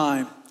right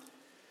time.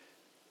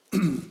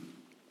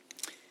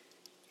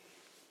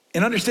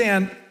 And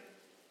understand,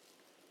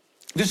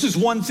 this is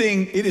one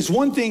thing. It is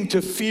one thing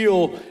to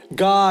feel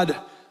God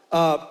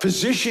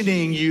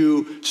positioning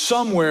you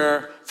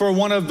somewhere for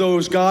one of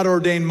those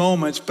God-ordained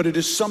moments, but it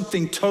is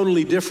something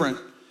totally different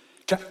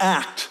to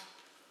act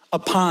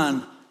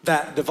upon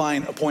that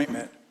divine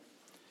appointment.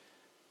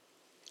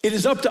 It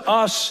is up to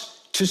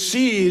us to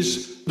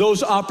seize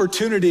those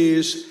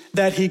opportunities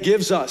that he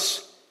gives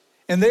us.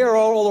 And they are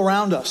all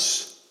around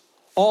us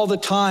all the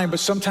time, but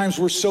sometimes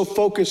we're so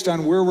focused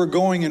on where we're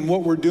going and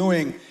what we're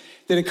doing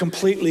that it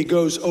completely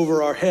goes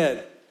over our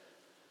head.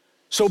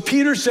 So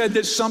Peter said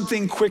that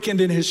something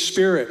quickened in his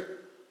spirit.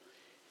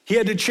 He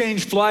had to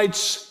change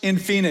flights in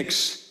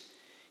Phoenix.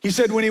 He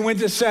said when he went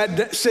to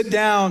sit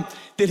down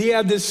that he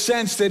had this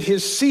sense that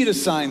his seat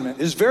assignment,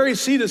 his very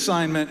seat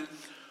assignment,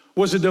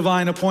 was a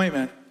divine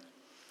appointment.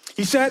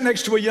 He sat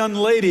next to a young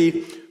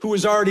lady who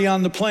was already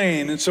on the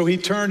plane, and so he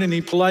turned and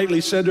he politely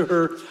said to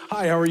her,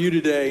 "Hi, how are you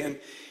today?" And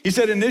he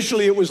said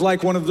initially it was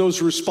like one of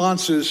those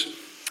responses,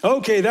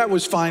 "Okay, that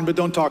was fine, but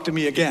don't talk to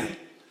me again.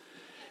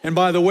 And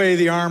by the way,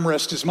 the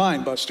armrest is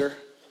mine, Buster."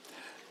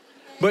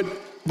 But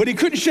he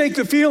couldn't shake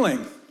the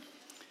feeling.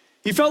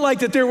 He felt like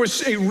that there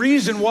was a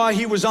reason why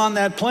he was on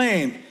that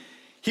plane.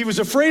 He was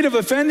afraid of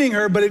offending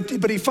her,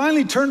 but he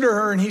finally turned to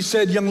her and he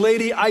said, "Young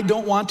lady, I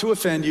don't want to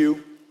offend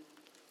you,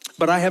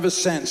 but I have a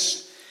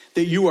sense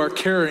that you are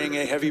carrying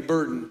a heavy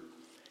burden.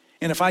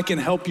 And if I can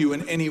help you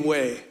in any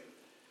way,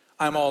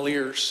 I'm all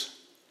ears."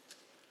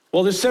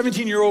 Well, this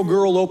 17-year-old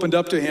girl opened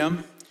up to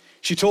him.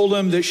 She told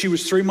him that she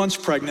was 3 months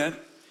pregnant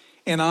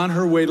and on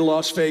her way to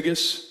Las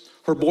Vegas.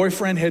 Her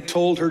boyfriend had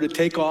told her to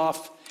take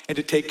off and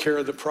to take care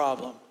of the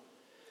problem.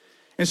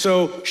 And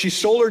so she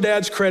stole her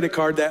dad's credit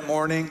card that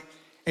morning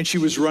and she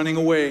was running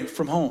away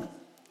from home.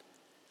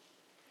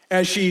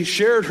 As she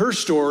shared her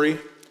story,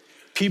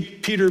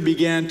 Peter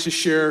began to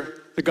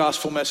share the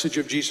gospel message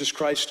of Jesus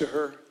Christ to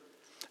her.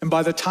 And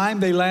by the time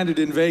they landed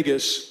in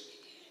Vegas,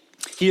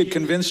 he had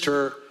convinced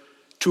her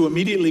to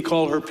immediately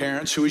call her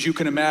parents, who, as you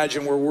can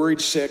imagine, were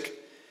worried sick.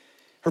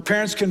 Her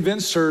parents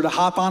convinced her to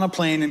hop on a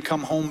plane and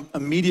come home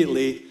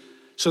immediately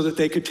so that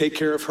they could take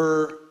care of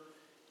her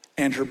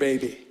and her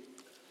baby.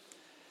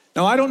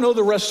 Now, I don't know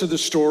the rest of the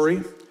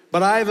story,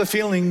 but I have a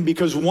feeling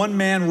because one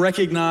man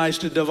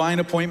recognized a divine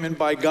appointment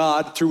by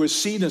God through a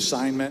seed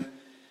assignment,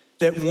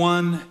 that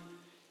one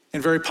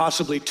and very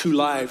possibly 2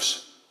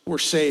 lives were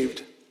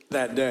saved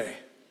that day.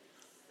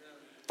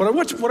 But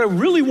what I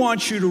really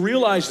want you to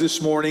realize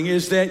this morning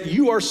is that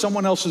you are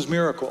someone else's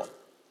miracle.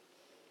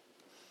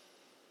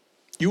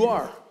 You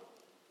are.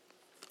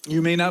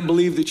 You may not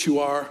believe that you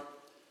are,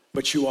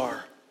 but you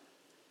are.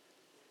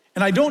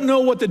 And I don't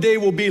know what the day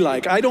will be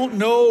like. I don't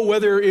know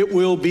whether it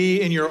will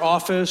be in your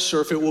office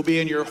or if it will be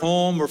in your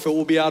home or if it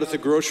will be out at the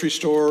grocery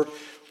store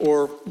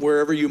or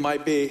wherever you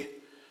might be.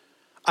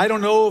 I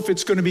don't know if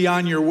it's going to be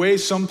on your way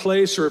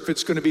someplace or if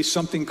it's going to be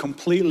something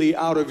completely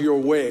out of your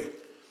way.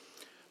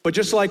 But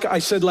just like I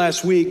said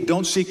last week,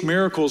 don't seek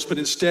miracles, but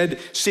instead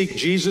seek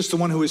Jesus, the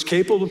one who is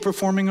capable of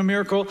performing a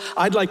miracle.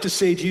 I'd like to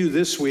say to you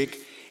this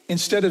week,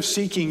 instead of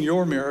seeking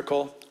your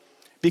miracle,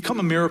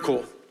 become a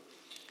miracle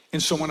in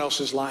someone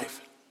else's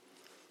life.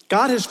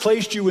 God has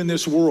placed you in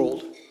this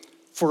world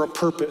for a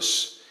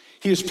purpose.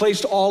 He has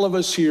placed all of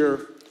us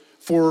here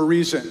for a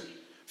reason.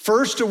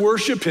 First, to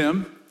worship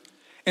him,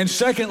 and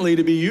secondly,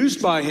 to be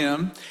used by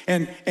him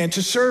and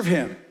to serve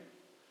him.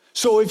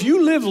 So if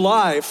you live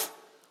life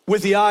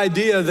with the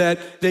idea that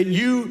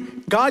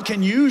God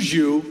can use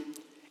you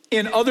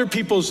in other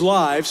people's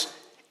lives,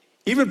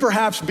 even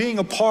perhaps being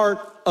a part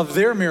of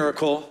their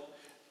miracle,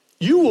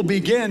 you will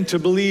begin to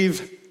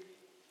believe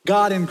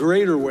God in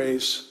greater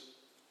ways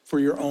for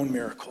your own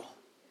miracle.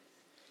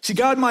 See,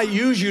 God might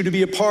use you to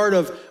be a part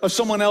of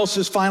someone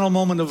else's final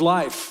moment of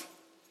life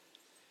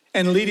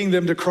and leading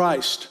them to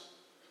Christ.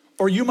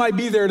 Or you might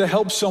be there to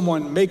help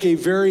someone make a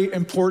very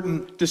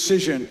important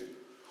decision.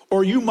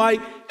 Or you might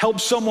help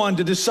someone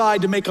to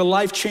decide to make a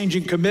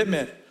life-changing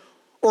commitment.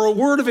 Or a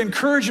word of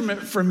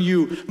encouragement from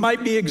you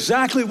might be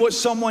exactly what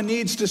someone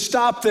needs to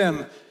stop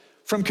them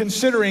from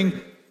considering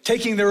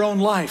taking their own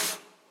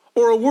life.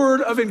 or a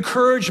word of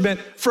encouragement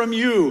from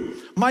you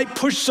might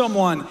push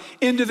someone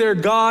into their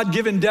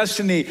God-given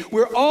destiny.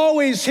 We're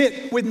always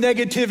hit with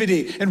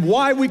negativity and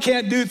why we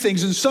can't do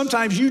things. And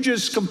sometimes you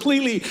just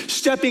completely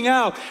stepping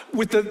out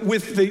with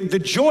the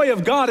joy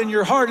of God in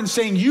your heart and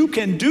saying, you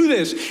can do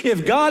this.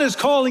 If God is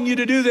calling you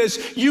to do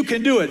this, you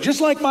can do it.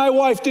 Just like my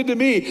wife did to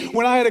me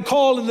when I had a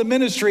call in the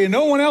ministry and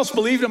no one else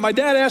believed it. My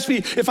dad asked me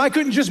if I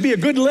couldn't just be a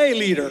good lay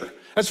leader.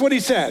 That's what he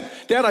said.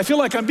 Dad, I feel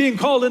like I'm being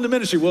called into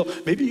ministry. Well,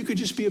 maybe you could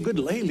just be a good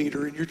lay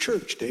leader in your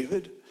church,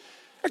 David.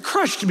 It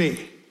crushed me.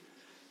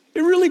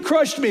 It really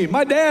crushed me.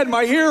 My dad,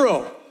 my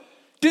hero,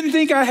 didn't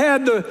think I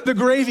had the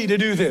gravy to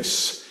do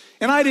this.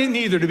 And I didn't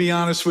either, to be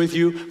honest with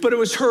you. But it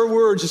was her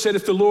words that said,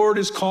 if the Lord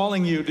is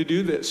calling you to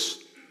do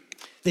this,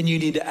 then you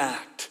need to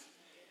act.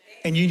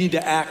 And you need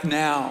to act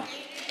now.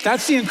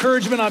 That's the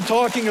encouragement I'm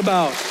talking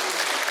about.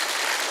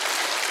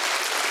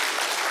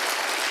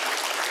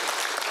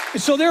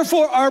 And so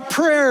therefore, our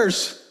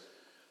prayers,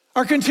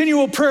 our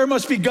continual prayer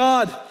must be,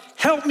 God,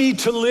 help me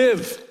to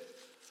live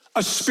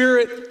a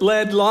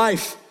Spirit-led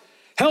life.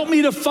 Help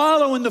me to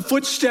follow in the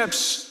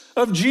footsteps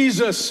of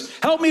Jesus.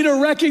 Help me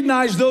to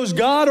recognize those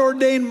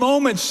God-ordained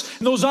moments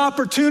and those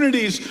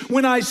opportunities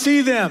when I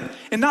see them,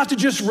 and not to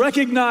just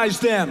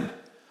recognize them,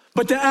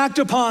 but to act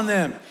upon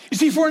them. You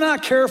see, if we're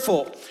not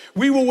careful,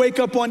 we will wake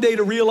up one day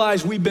to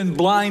realize we've been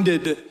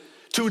blinded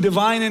to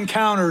divine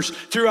encounters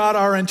throughout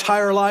our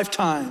entire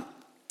lifetime.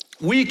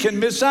 We can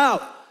miss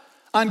out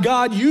on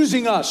God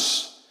using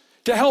us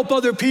to help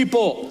other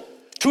people,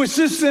 to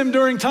assist them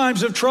during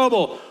times of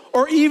trouble,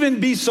 or even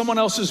be someone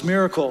else's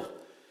miracle,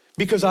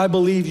 because I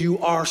believe you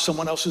are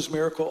someone else's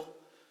miracle.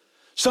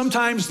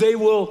 Sometimes they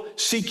will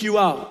seek you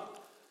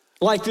out,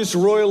 like this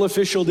royal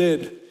official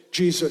did,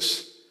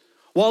 Jesus,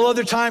 while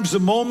other times the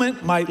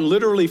moment might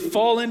literally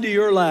fall into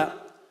your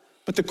lap.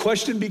 But the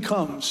question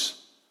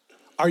becomes,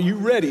 are you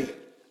ready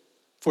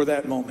for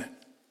that moment?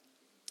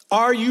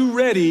 Are you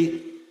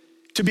ready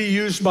to be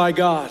used by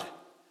God?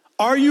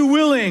 Are you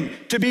willing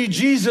to be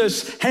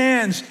Jesus'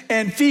 hands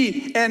and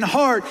feet and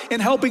heart in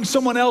helping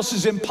someone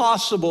else's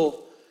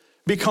impossible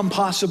become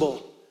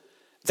possible?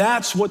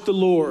 That's what the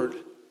Lord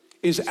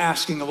is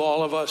asking of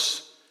all of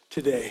us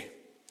today.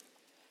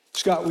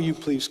 Scott, will you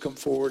please come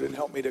forward and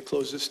help me to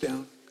close this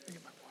down?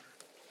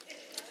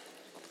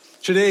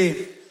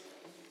 Today,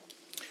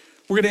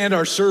 we're going to end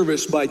our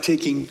service by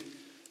taking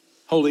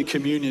Holy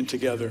Communion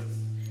together.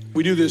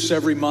 We do this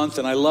every month,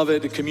 and I love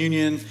it. The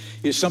communion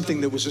is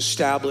something that was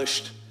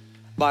established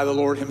by the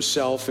Lord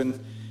himself, and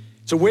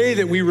it's a way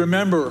that we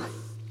remember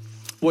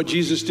what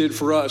Jesus did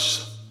for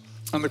us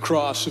on the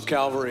cross of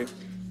Calvary,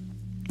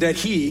 that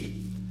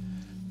he,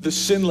 the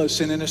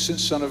sinless and innocent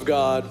Son of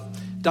God,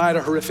 died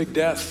a horrific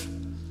death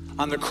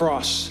on the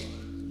cross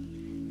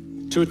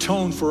to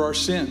atone for our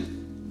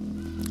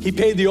sin. He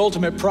paid the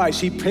ultimate price.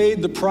 He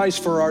paid the price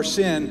for our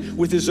sin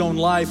with his own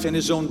life and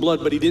his own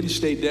blood, but he didn't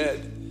stay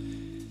dead.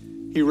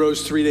 He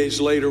rose 3 days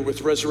later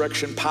with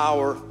resurrection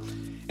power.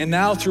 And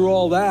now through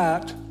all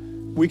that,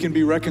 we can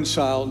be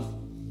reconciled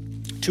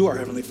to our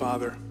Heavenly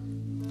Father.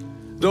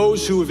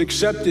 Those who have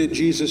accepted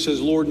Jesus as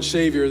Lord and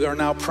Savior, they are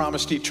now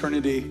promised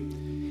eternity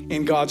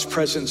in God's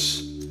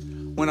presence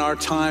when our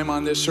time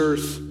on this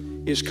earth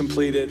is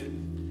completed.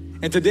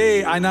 And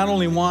today, I not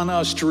only want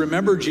us to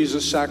remember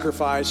Jesus'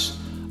 sacrifice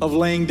of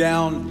laying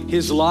down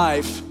his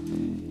life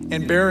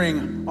and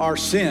bearing our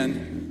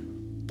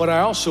sin, but I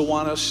also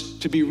want us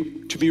to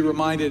be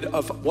reminded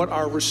of what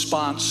our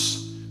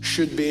response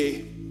should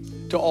be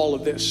to all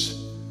of this.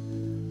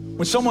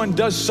 When someone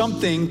does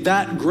something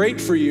that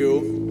great for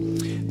you,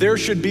 there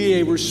should be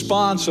a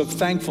response of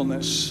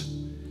thankfulness,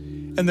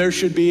 and there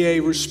should be a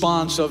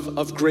response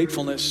of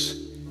gratefulness,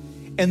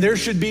 and there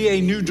should be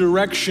a new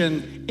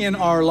direction in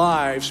our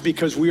lives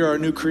because we are a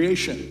new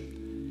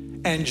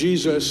creation, and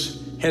Jesus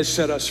has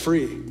set us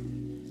free.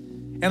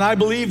 And I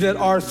believe that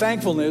our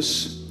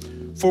thankfulness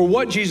for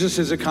what Jesus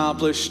has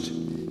accomplished,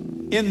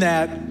 in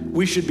that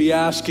we should be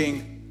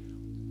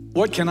asking,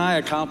 what can I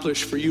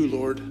accomplish for you,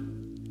 Lord?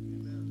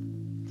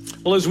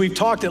 Well, as we've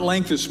talked at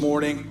length this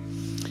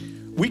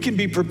morning, we can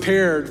be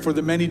prepared for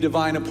the many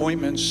divine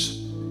appointments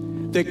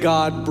that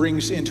God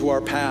brings into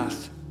our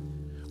path.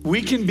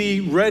 We can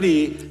be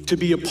ready to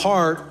be a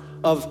part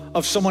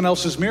of someone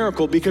else's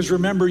miracle, because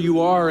remember, you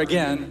are,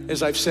 again,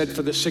 as I've said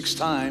for the 6th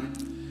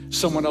time,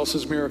 someone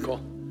else's miracle.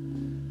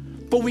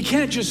 But we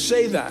can't just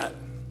say that.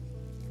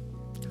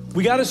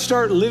 We got to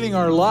start living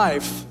our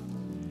life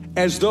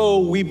as though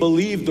we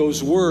believe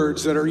those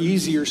words that are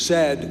easier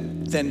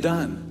said than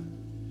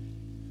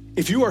done.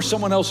 If you are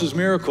someone else's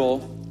miracle,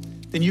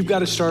 then you've got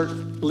to start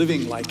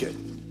living like it.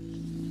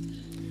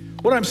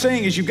 What I'm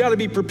saying is you've got to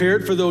be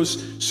prepared for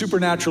those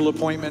supernatural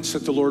appointments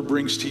that the Lord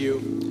brings to you.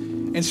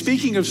 And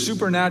speaking of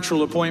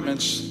supernatural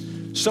appointments,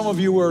 some of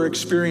you are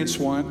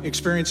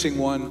experiencing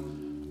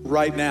one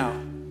right now.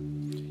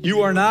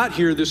 You are not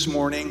here this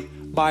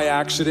morning by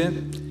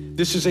accident.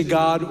 This is a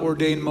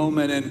God-ordained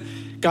moment,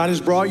 and God has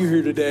brought you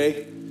here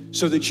today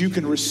so that you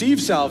can receive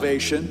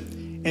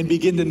salvation and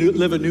begin to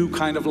live a new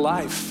kind of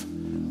life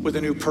with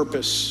a new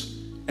purpose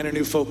and a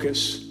new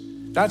focus.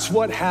 That's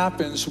what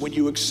happens when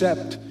you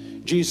accept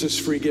Jesus'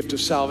 free gift of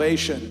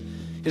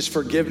salvation, his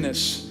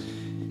forgiveness.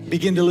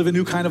 Begin to live a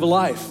new kind of a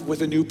life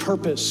with a new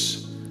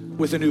purpose,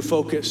 with a new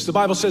focus. The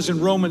Bible says in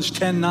Romans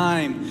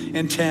 10:9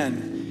 and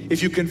 10,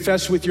 if you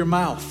confess with your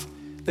mouth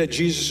that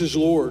Jesus is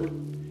Lord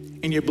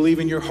and you believe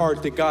in your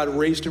heart that God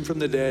raised him from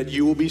the dead,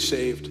 you will be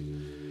saved.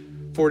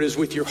 For it is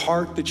with your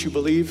heart that you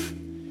believe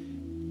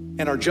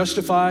and are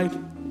justified,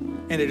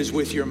 and it is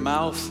with your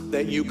mouth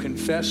that you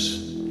confess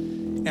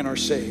and are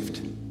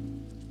saved.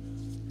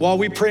 While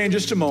we pray in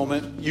just a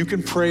moment, you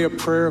can pray a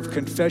prayer of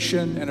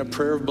confession and a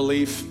prayer of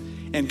belief,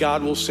 and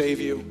God will save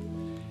you.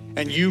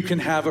 And you can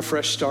have a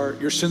fresh start.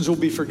 Your sins will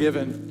be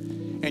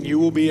forgiven, and you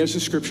will be, as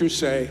the scriptures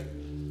say,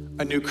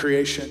 a new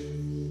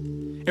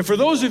creation. And for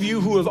those of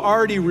you who have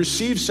already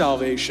received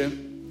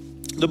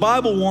salvation, the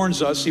Bible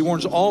warns us, he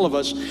warns all of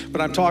us, but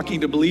I'm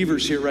talking to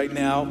believers here right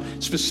now,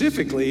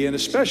 specifically and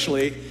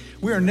especially,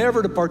 we are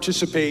never to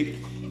participate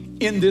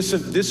in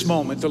this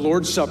moment, the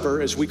Lord's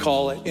Supper, as we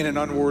call it, in an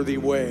unworthy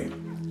way.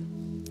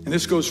 And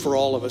this goes for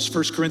all of us.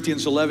 1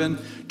 Corinthians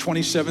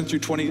 11:27 through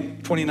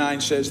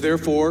 29 says,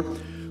 therefore,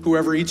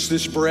 whoever eats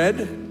this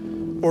bread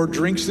or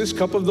drinks this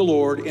cup of the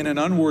Lord in an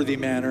unworthy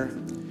manner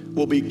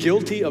will be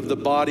guilty of the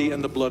body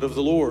and the blood of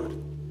the Lord.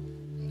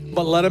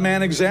 But let a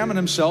man examine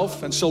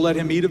himself, and so let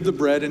him eat of the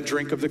bread and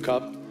drink of the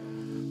cup.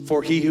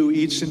 For he who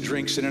eats and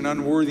drinks in an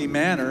unworthy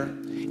manner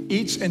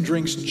eats and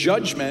drinks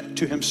judgment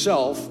to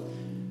himself,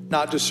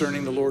 not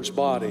discerning the Lord's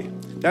body.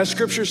 That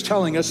scripture is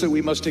telling us that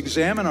we must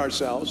examine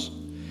ourselves,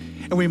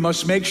 and we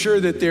must make sure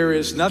that there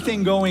is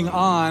nothing going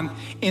on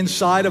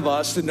inside of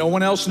us that no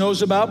one else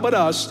knows about but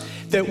us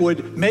that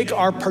would make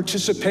our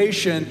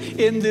participation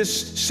in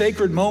this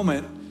sacred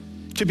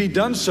moment to be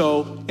done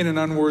so in an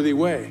unworthy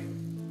way.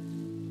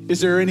 Is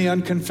there any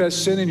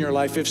unconfessed sin in your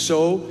life? If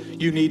so,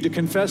 you need to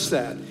confess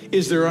that.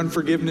 Is there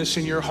unforgiveness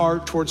in your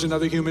heart towards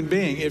another human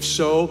being? If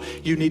so,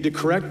 you need to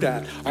correct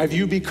that. Have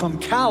you become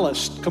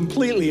calloused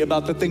completely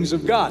about the things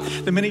of God?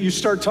 The minute you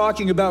start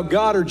talking about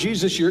God or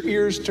Jesus, your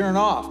ears turn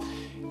off.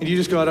 And you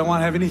just go, I don't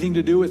want to have anything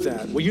to do with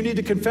that. Well, you need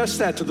to confess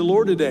that to the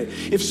Lord today.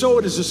 If so,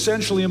 it is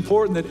essentially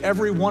important that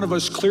every one of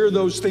us clear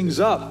those things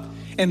up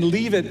and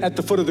leave it at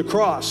the foot of the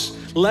cross,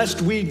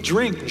 lest we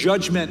drink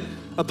judgment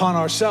upon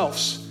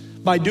ourselves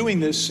by doing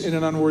this in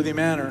an unworthy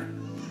manner.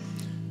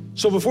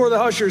 So before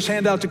the ushers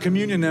hand out the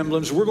communion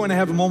emblems, we're going to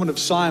have a moment of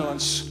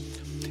silence.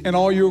 And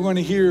all you're going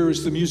to hear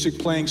is the music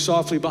playing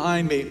softly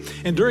behind me.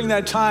 And during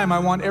that time, I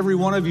want every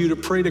one of you to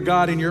pray to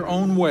God in your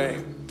own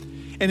way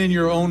and in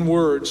your own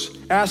words.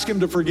 Ask him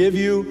to forgive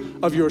you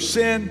of your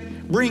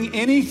sin. Bring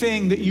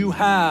anything that you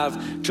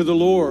have to the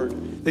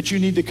Lord that you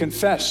need to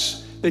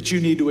confess, that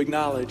you need to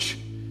acknowledge.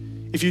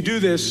 If you do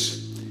this,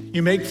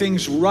 you make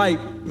things right,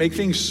 make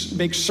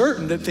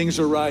certain that things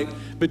are right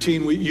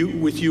between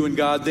with you and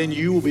God, then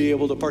you will be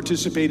able to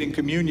participate in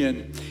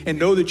communion and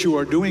know that you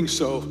are doing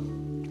so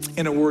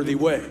in a worthy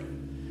way.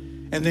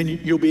 And then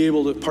you'll be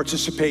able to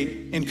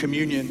participate in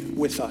communion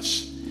with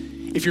us.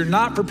 If you're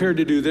not prepared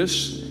to do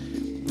this,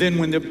 then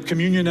when the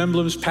communion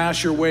emblems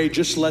pass your way,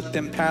 just let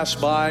them pass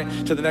by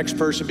to the next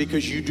person,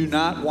 because you do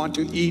not want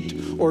to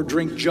eat or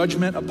drink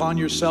judgment upon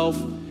yourself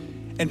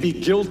and be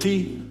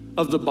guilty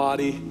of the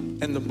body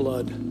and the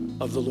blood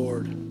of the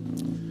Lord.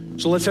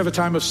 So let's have a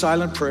time of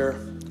silent prayer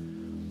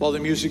while the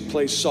music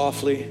plays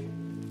softly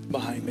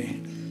behind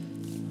me.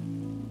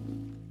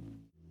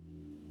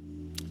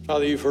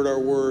 Father, you've heard our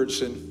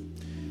words, and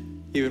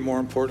even more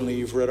importantly,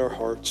 you've read our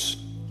hearts.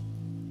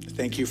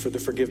 Thank you for the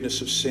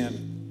forgiveness of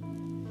sin.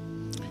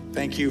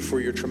 Thank you for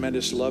your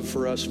tremendous love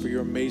for us, for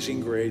your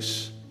amazing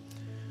grace.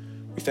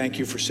 We thank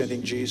you for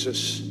sending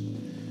Jesus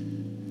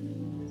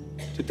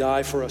to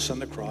die for us on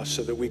the cross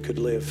so that we could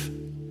live.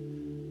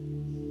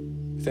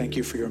 Thank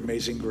you for your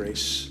amazing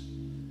grace.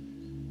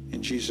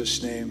 In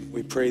Jesus' name,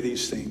 we pray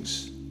these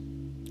things.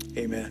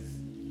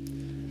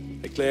 Amen.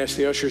 I'd like to ask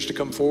the ushers to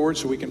come forward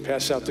so we can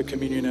pass out the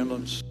communion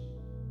emblems.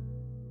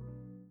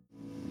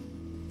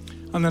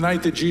 On the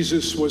night that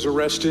Jesus was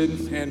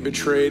arrested and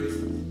betrayed,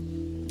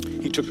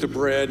 he took the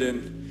bread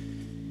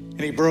and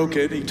he broke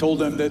it. He told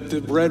them that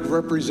the bread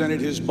represented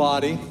his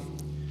body,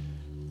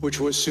 which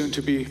was soon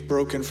to be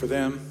broken for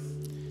them.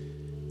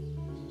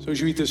 So as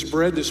you eat this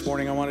bread this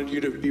morning, I wanted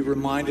you to be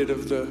reminded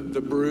of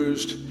the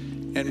bruised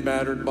and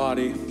battered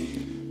body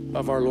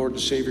of our Lord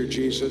and Savior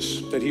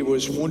Jesus, that he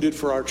was wounded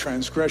for our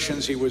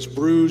transgressions, he was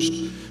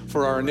bruised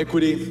for our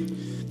iniquity.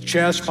 The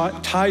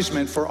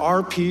chastisement for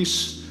our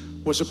peace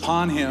was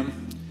upon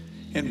him,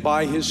 and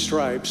by his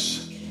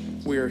stripes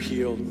we are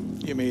healed.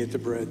 You may eat the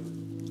bread.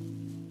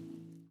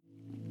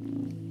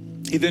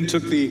 He then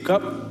took the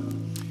cup.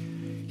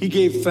 He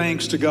gave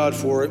thanks to God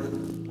for it,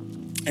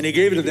 and he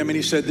gave it to them, and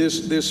he said,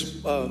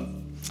 this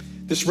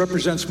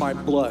represents my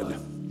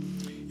blood.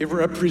 It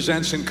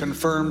represents and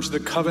confirms the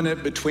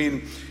covenant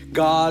between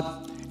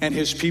God and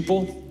his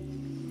people.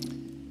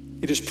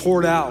 It is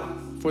poured out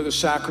for the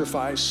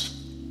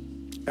sacrifice,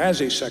 as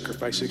a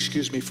sacrifice,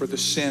 for the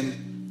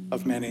sin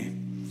of many.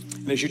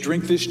 And as you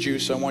drink this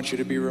juice, I want you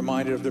to be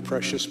reminded of the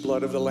precious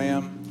blood of the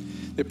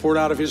Lamb that poured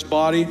out of his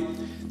body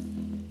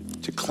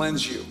to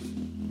cleanse you,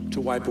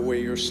 to wipe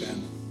away your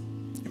sin.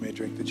 You may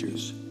drink the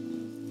juice.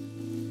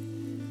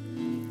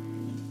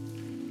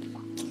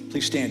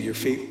 Please stand to your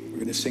feet. We're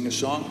going to sing a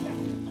song.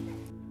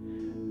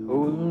 Oh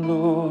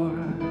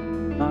Lord,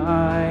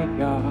 my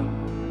God,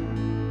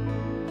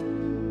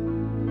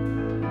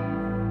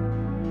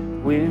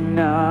 when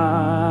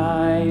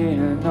I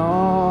in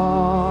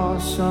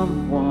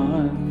awesome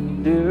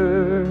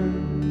wonder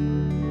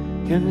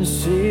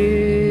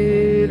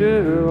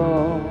consider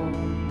all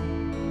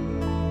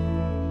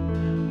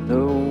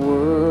the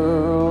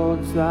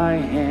worlds thy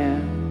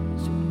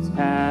hands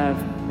have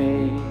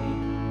made,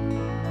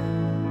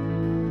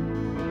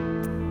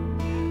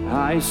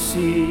 I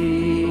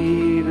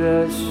see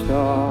the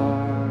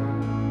stars,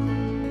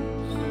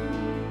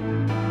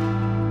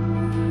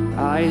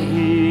 I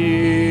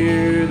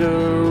hear the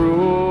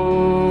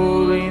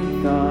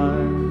rolling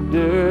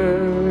thunder,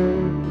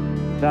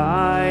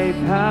 thy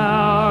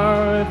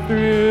power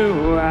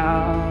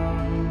throughout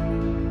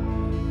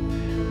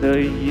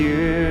the universe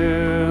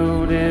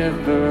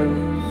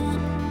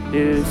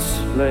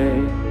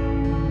displayed.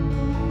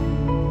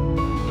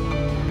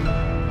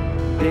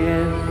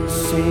 Then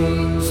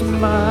sings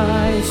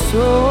my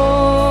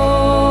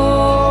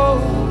soul,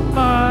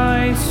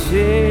 my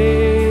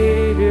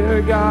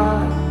Savior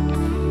God,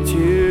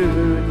 to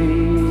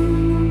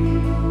thee.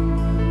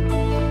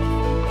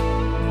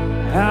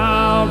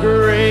 How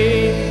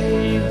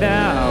great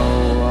thou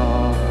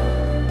art,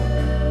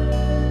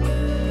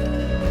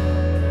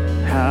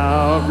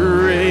 how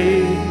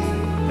great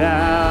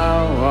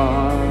thou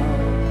art.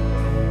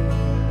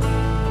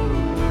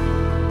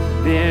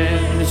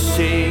 Then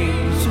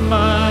sings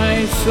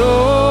my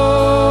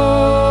soul,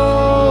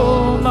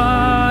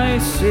 my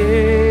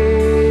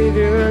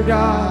Savior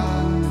God,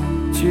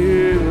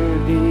 to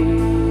thee.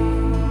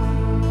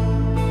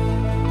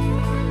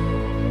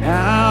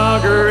 How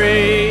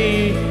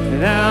great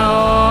thou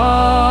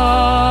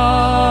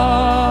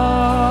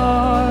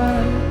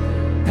art,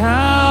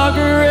 how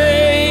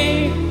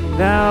great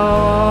thou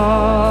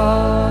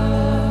art.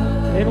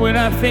 And when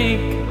I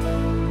think,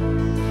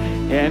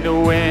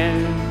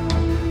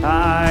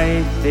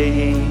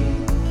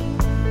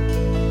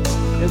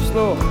 yes,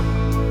 Lord,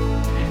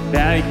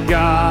 that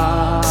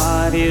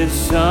God His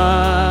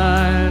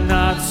Son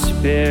not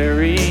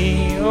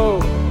sparing,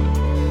 oh,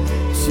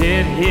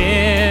 sent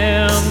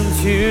Him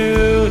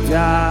to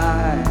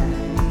die,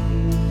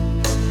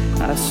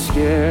 I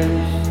scarce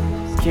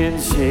can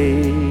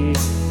take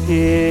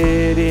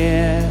it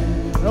in.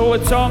 Oh,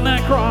 it's on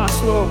that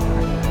cross, Lord,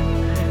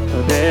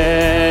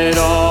 that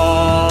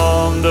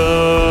on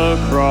the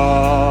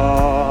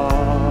cross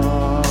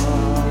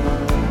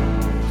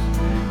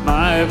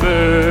my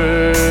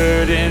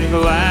burden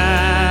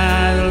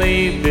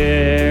gladly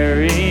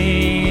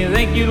bearing.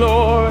 Thank you,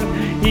 Lord.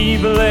 He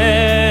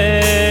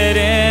bled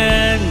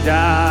and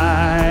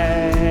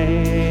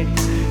died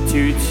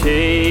to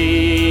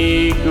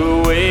take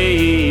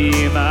away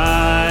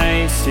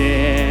my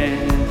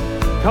sin.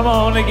 Come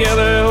on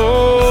together,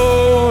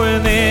 oh,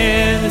 and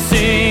then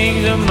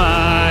sings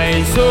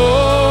my soul,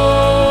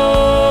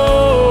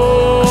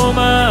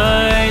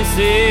 my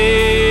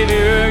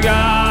Savior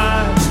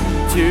God,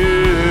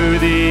 to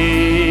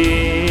thee.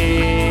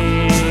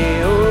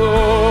 Oh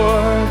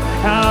Lord,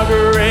 how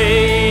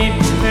great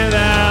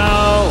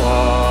thou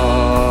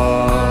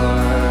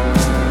art,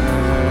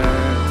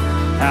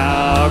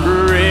 how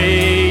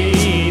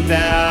great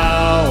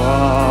thou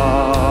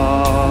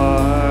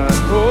art.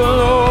 Oh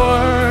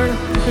Lord,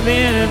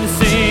 then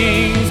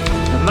sings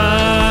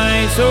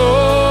my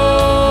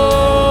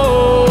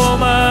soul,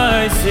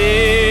 my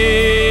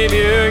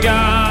Savior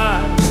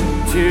God,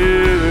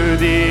 to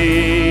thee.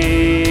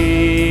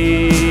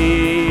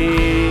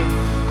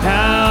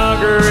 How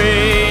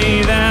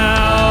great thou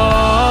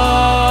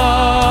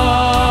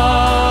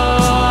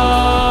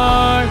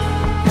art,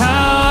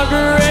 how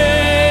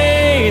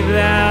great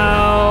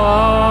thou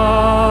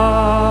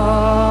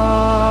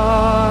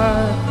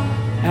art,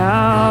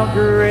 how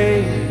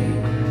great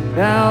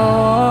thou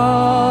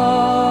art,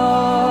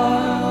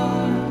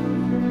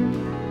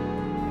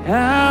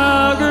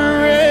 how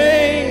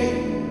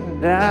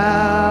great thou art.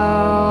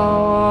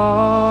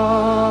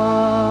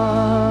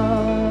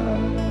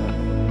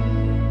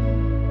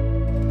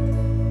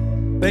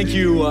 Thank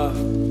you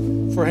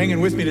for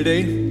hanging with me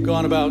today.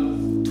 Gone about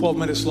 12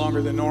 minutes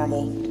longer than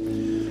normal.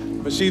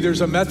 But see, there's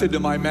a method to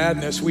my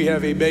madness. We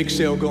have a bake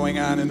sale going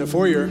on in the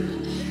foyer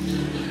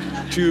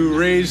to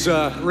raise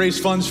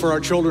funds for our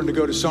children to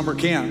go to summer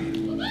camp.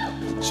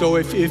 So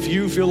if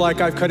you feel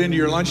like I've cut into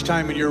your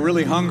lunchtime and you're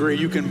really hungry,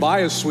 you can buy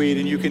a sweet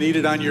and you can eat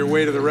it on your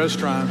way to the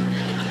restaurant.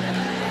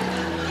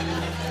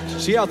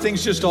 See how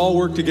things just all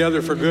work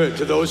together for good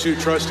to those who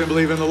trust and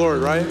believe in the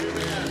Lord, right?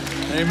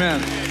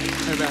 Amen.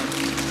 Amen.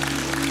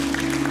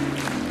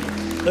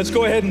 Let's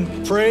go ahead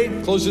and pray,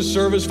 close this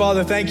service.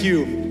 Father, thank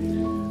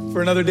you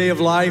for another day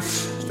of life.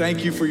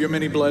 Thank you for your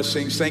many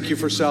blessings. Thank you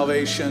for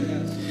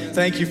salvation.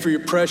 Thank you for your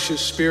precious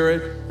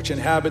Spirit, which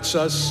inhabits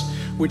us,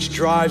 which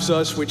drives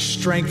us, which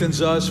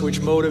strengthens us, which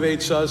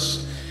motivates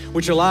us.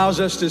 which allows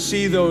us to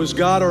see those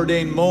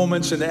God-ordained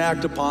moments and to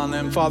act upon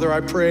them. Father,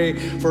 I pray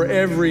for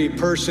every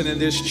person in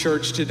this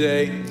church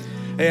today.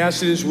 I ask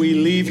that as we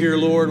leave here,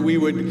 Lord, we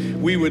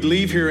would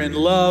leave here in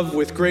love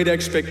with great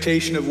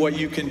expectation of what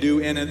you can do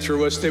in and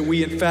through us, that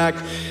we, in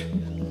fact,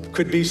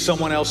 could be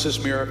someone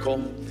else's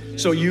miracle.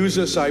 So use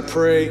us, I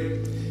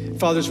pray.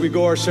 Father, as we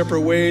go our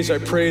separate ways, I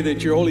pray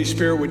that your Holy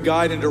Spirit would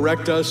guide and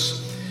direct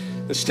us,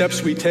 the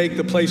steps we take,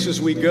 the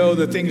places we go,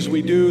 the things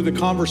we do, the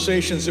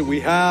conversations that we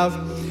have,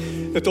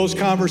 that those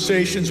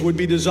conversations would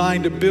be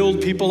designed to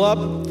build people up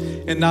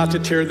and not to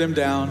tear them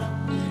down.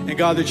 And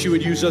God, that you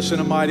would use us in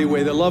a mighty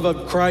way. The love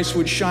of Christ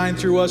would shine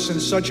through us in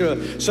such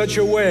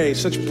a way,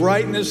 such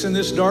brightness in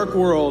this dark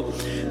world,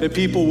 that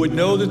people would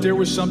know that there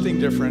was something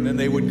different, and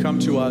they would come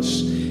to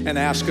us and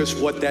ask us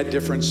what that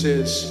difference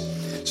is.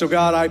 So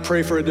God, I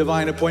pray for a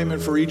divine appointment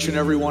for each and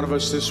every one of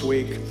us this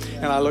week.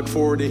 And I look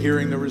forward to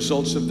hearing the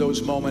results of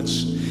those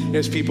moments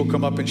as people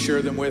come up and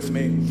share them with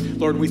me.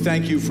 Lord, we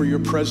thank you for your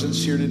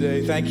presence here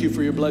today. Thank you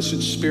for your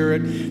blessed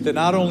Spirit that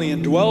not only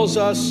indwells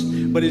us,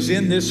 but is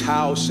in this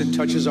house and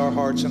touches our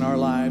hearts and our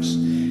lives.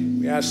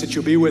 We ask that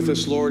you'll be with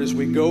us, Lord, as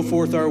we go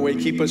forth our way.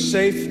 Keep us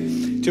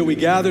safe till we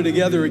gather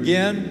together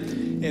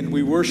again and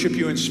we worship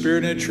you in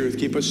spirit and in truth.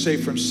 Keep us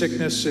safe from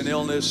sickness and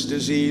illness,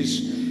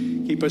 disease.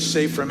 Keep us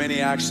safe from any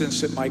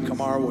accidents that might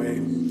come our way.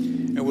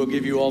 And we'll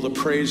give you all the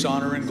praise,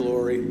 honor, and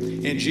glory.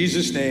 In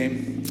Jesus'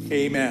 name,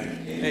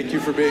 amen. Thank you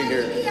for being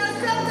here.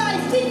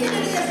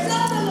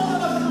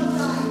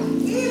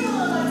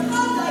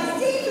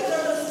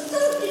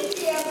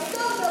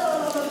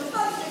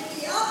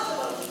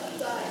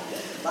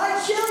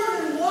 My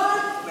children,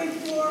 walk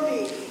before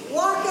me.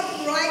 Walk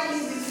uprightly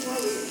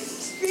before me.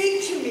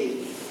 Speak to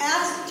me.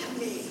 Ask to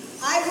me.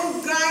 I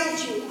will guide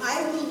you.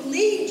 I will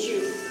lead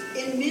you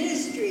in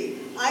ministry.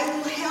 I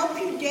will help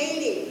you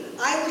daily.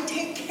 I will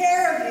take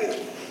care of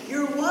you.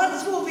 Your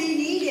wants will be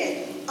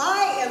needed.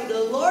 I am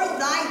the Lord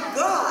thy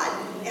God,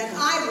 and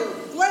I will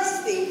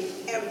bless thee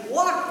and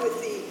walk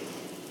with thee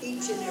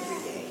each and every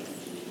day.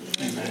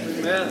 Amen.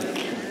 Amen.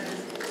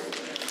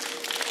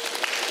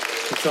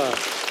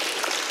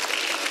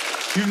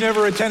 If you've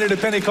never attended a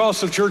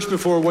Pentecostal church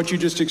before, what you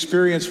just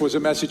experienced was a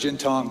message in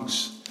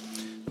tongues.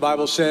 The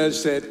Bible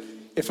says that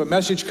if a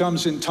message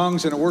comes in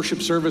tongues in a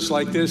worship service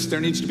like this, there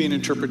needs to be an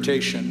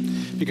interpretation.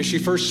 Because she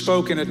first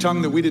spoke in a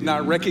tongue that we did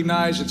not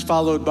recognize. It's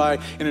followed by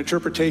an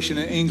interpretation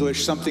in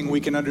English, something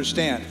we can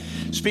understand.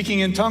 Speaking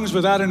in tongues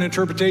without an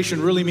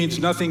interpretation really means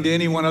nothing to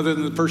anyone other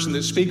than the person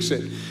that speaks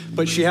it.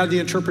 But she had the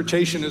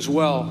interpretation as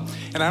well.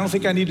 And I don't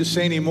think I need to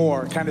say any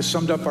more. Kind of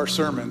summed up our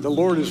sermon. The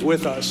Lord is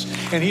with us,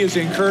 and he is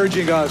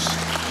encouraging us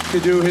to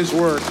do his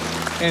work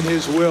and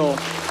his will.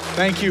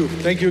 Thank you.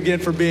 Thank you again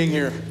for being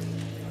here.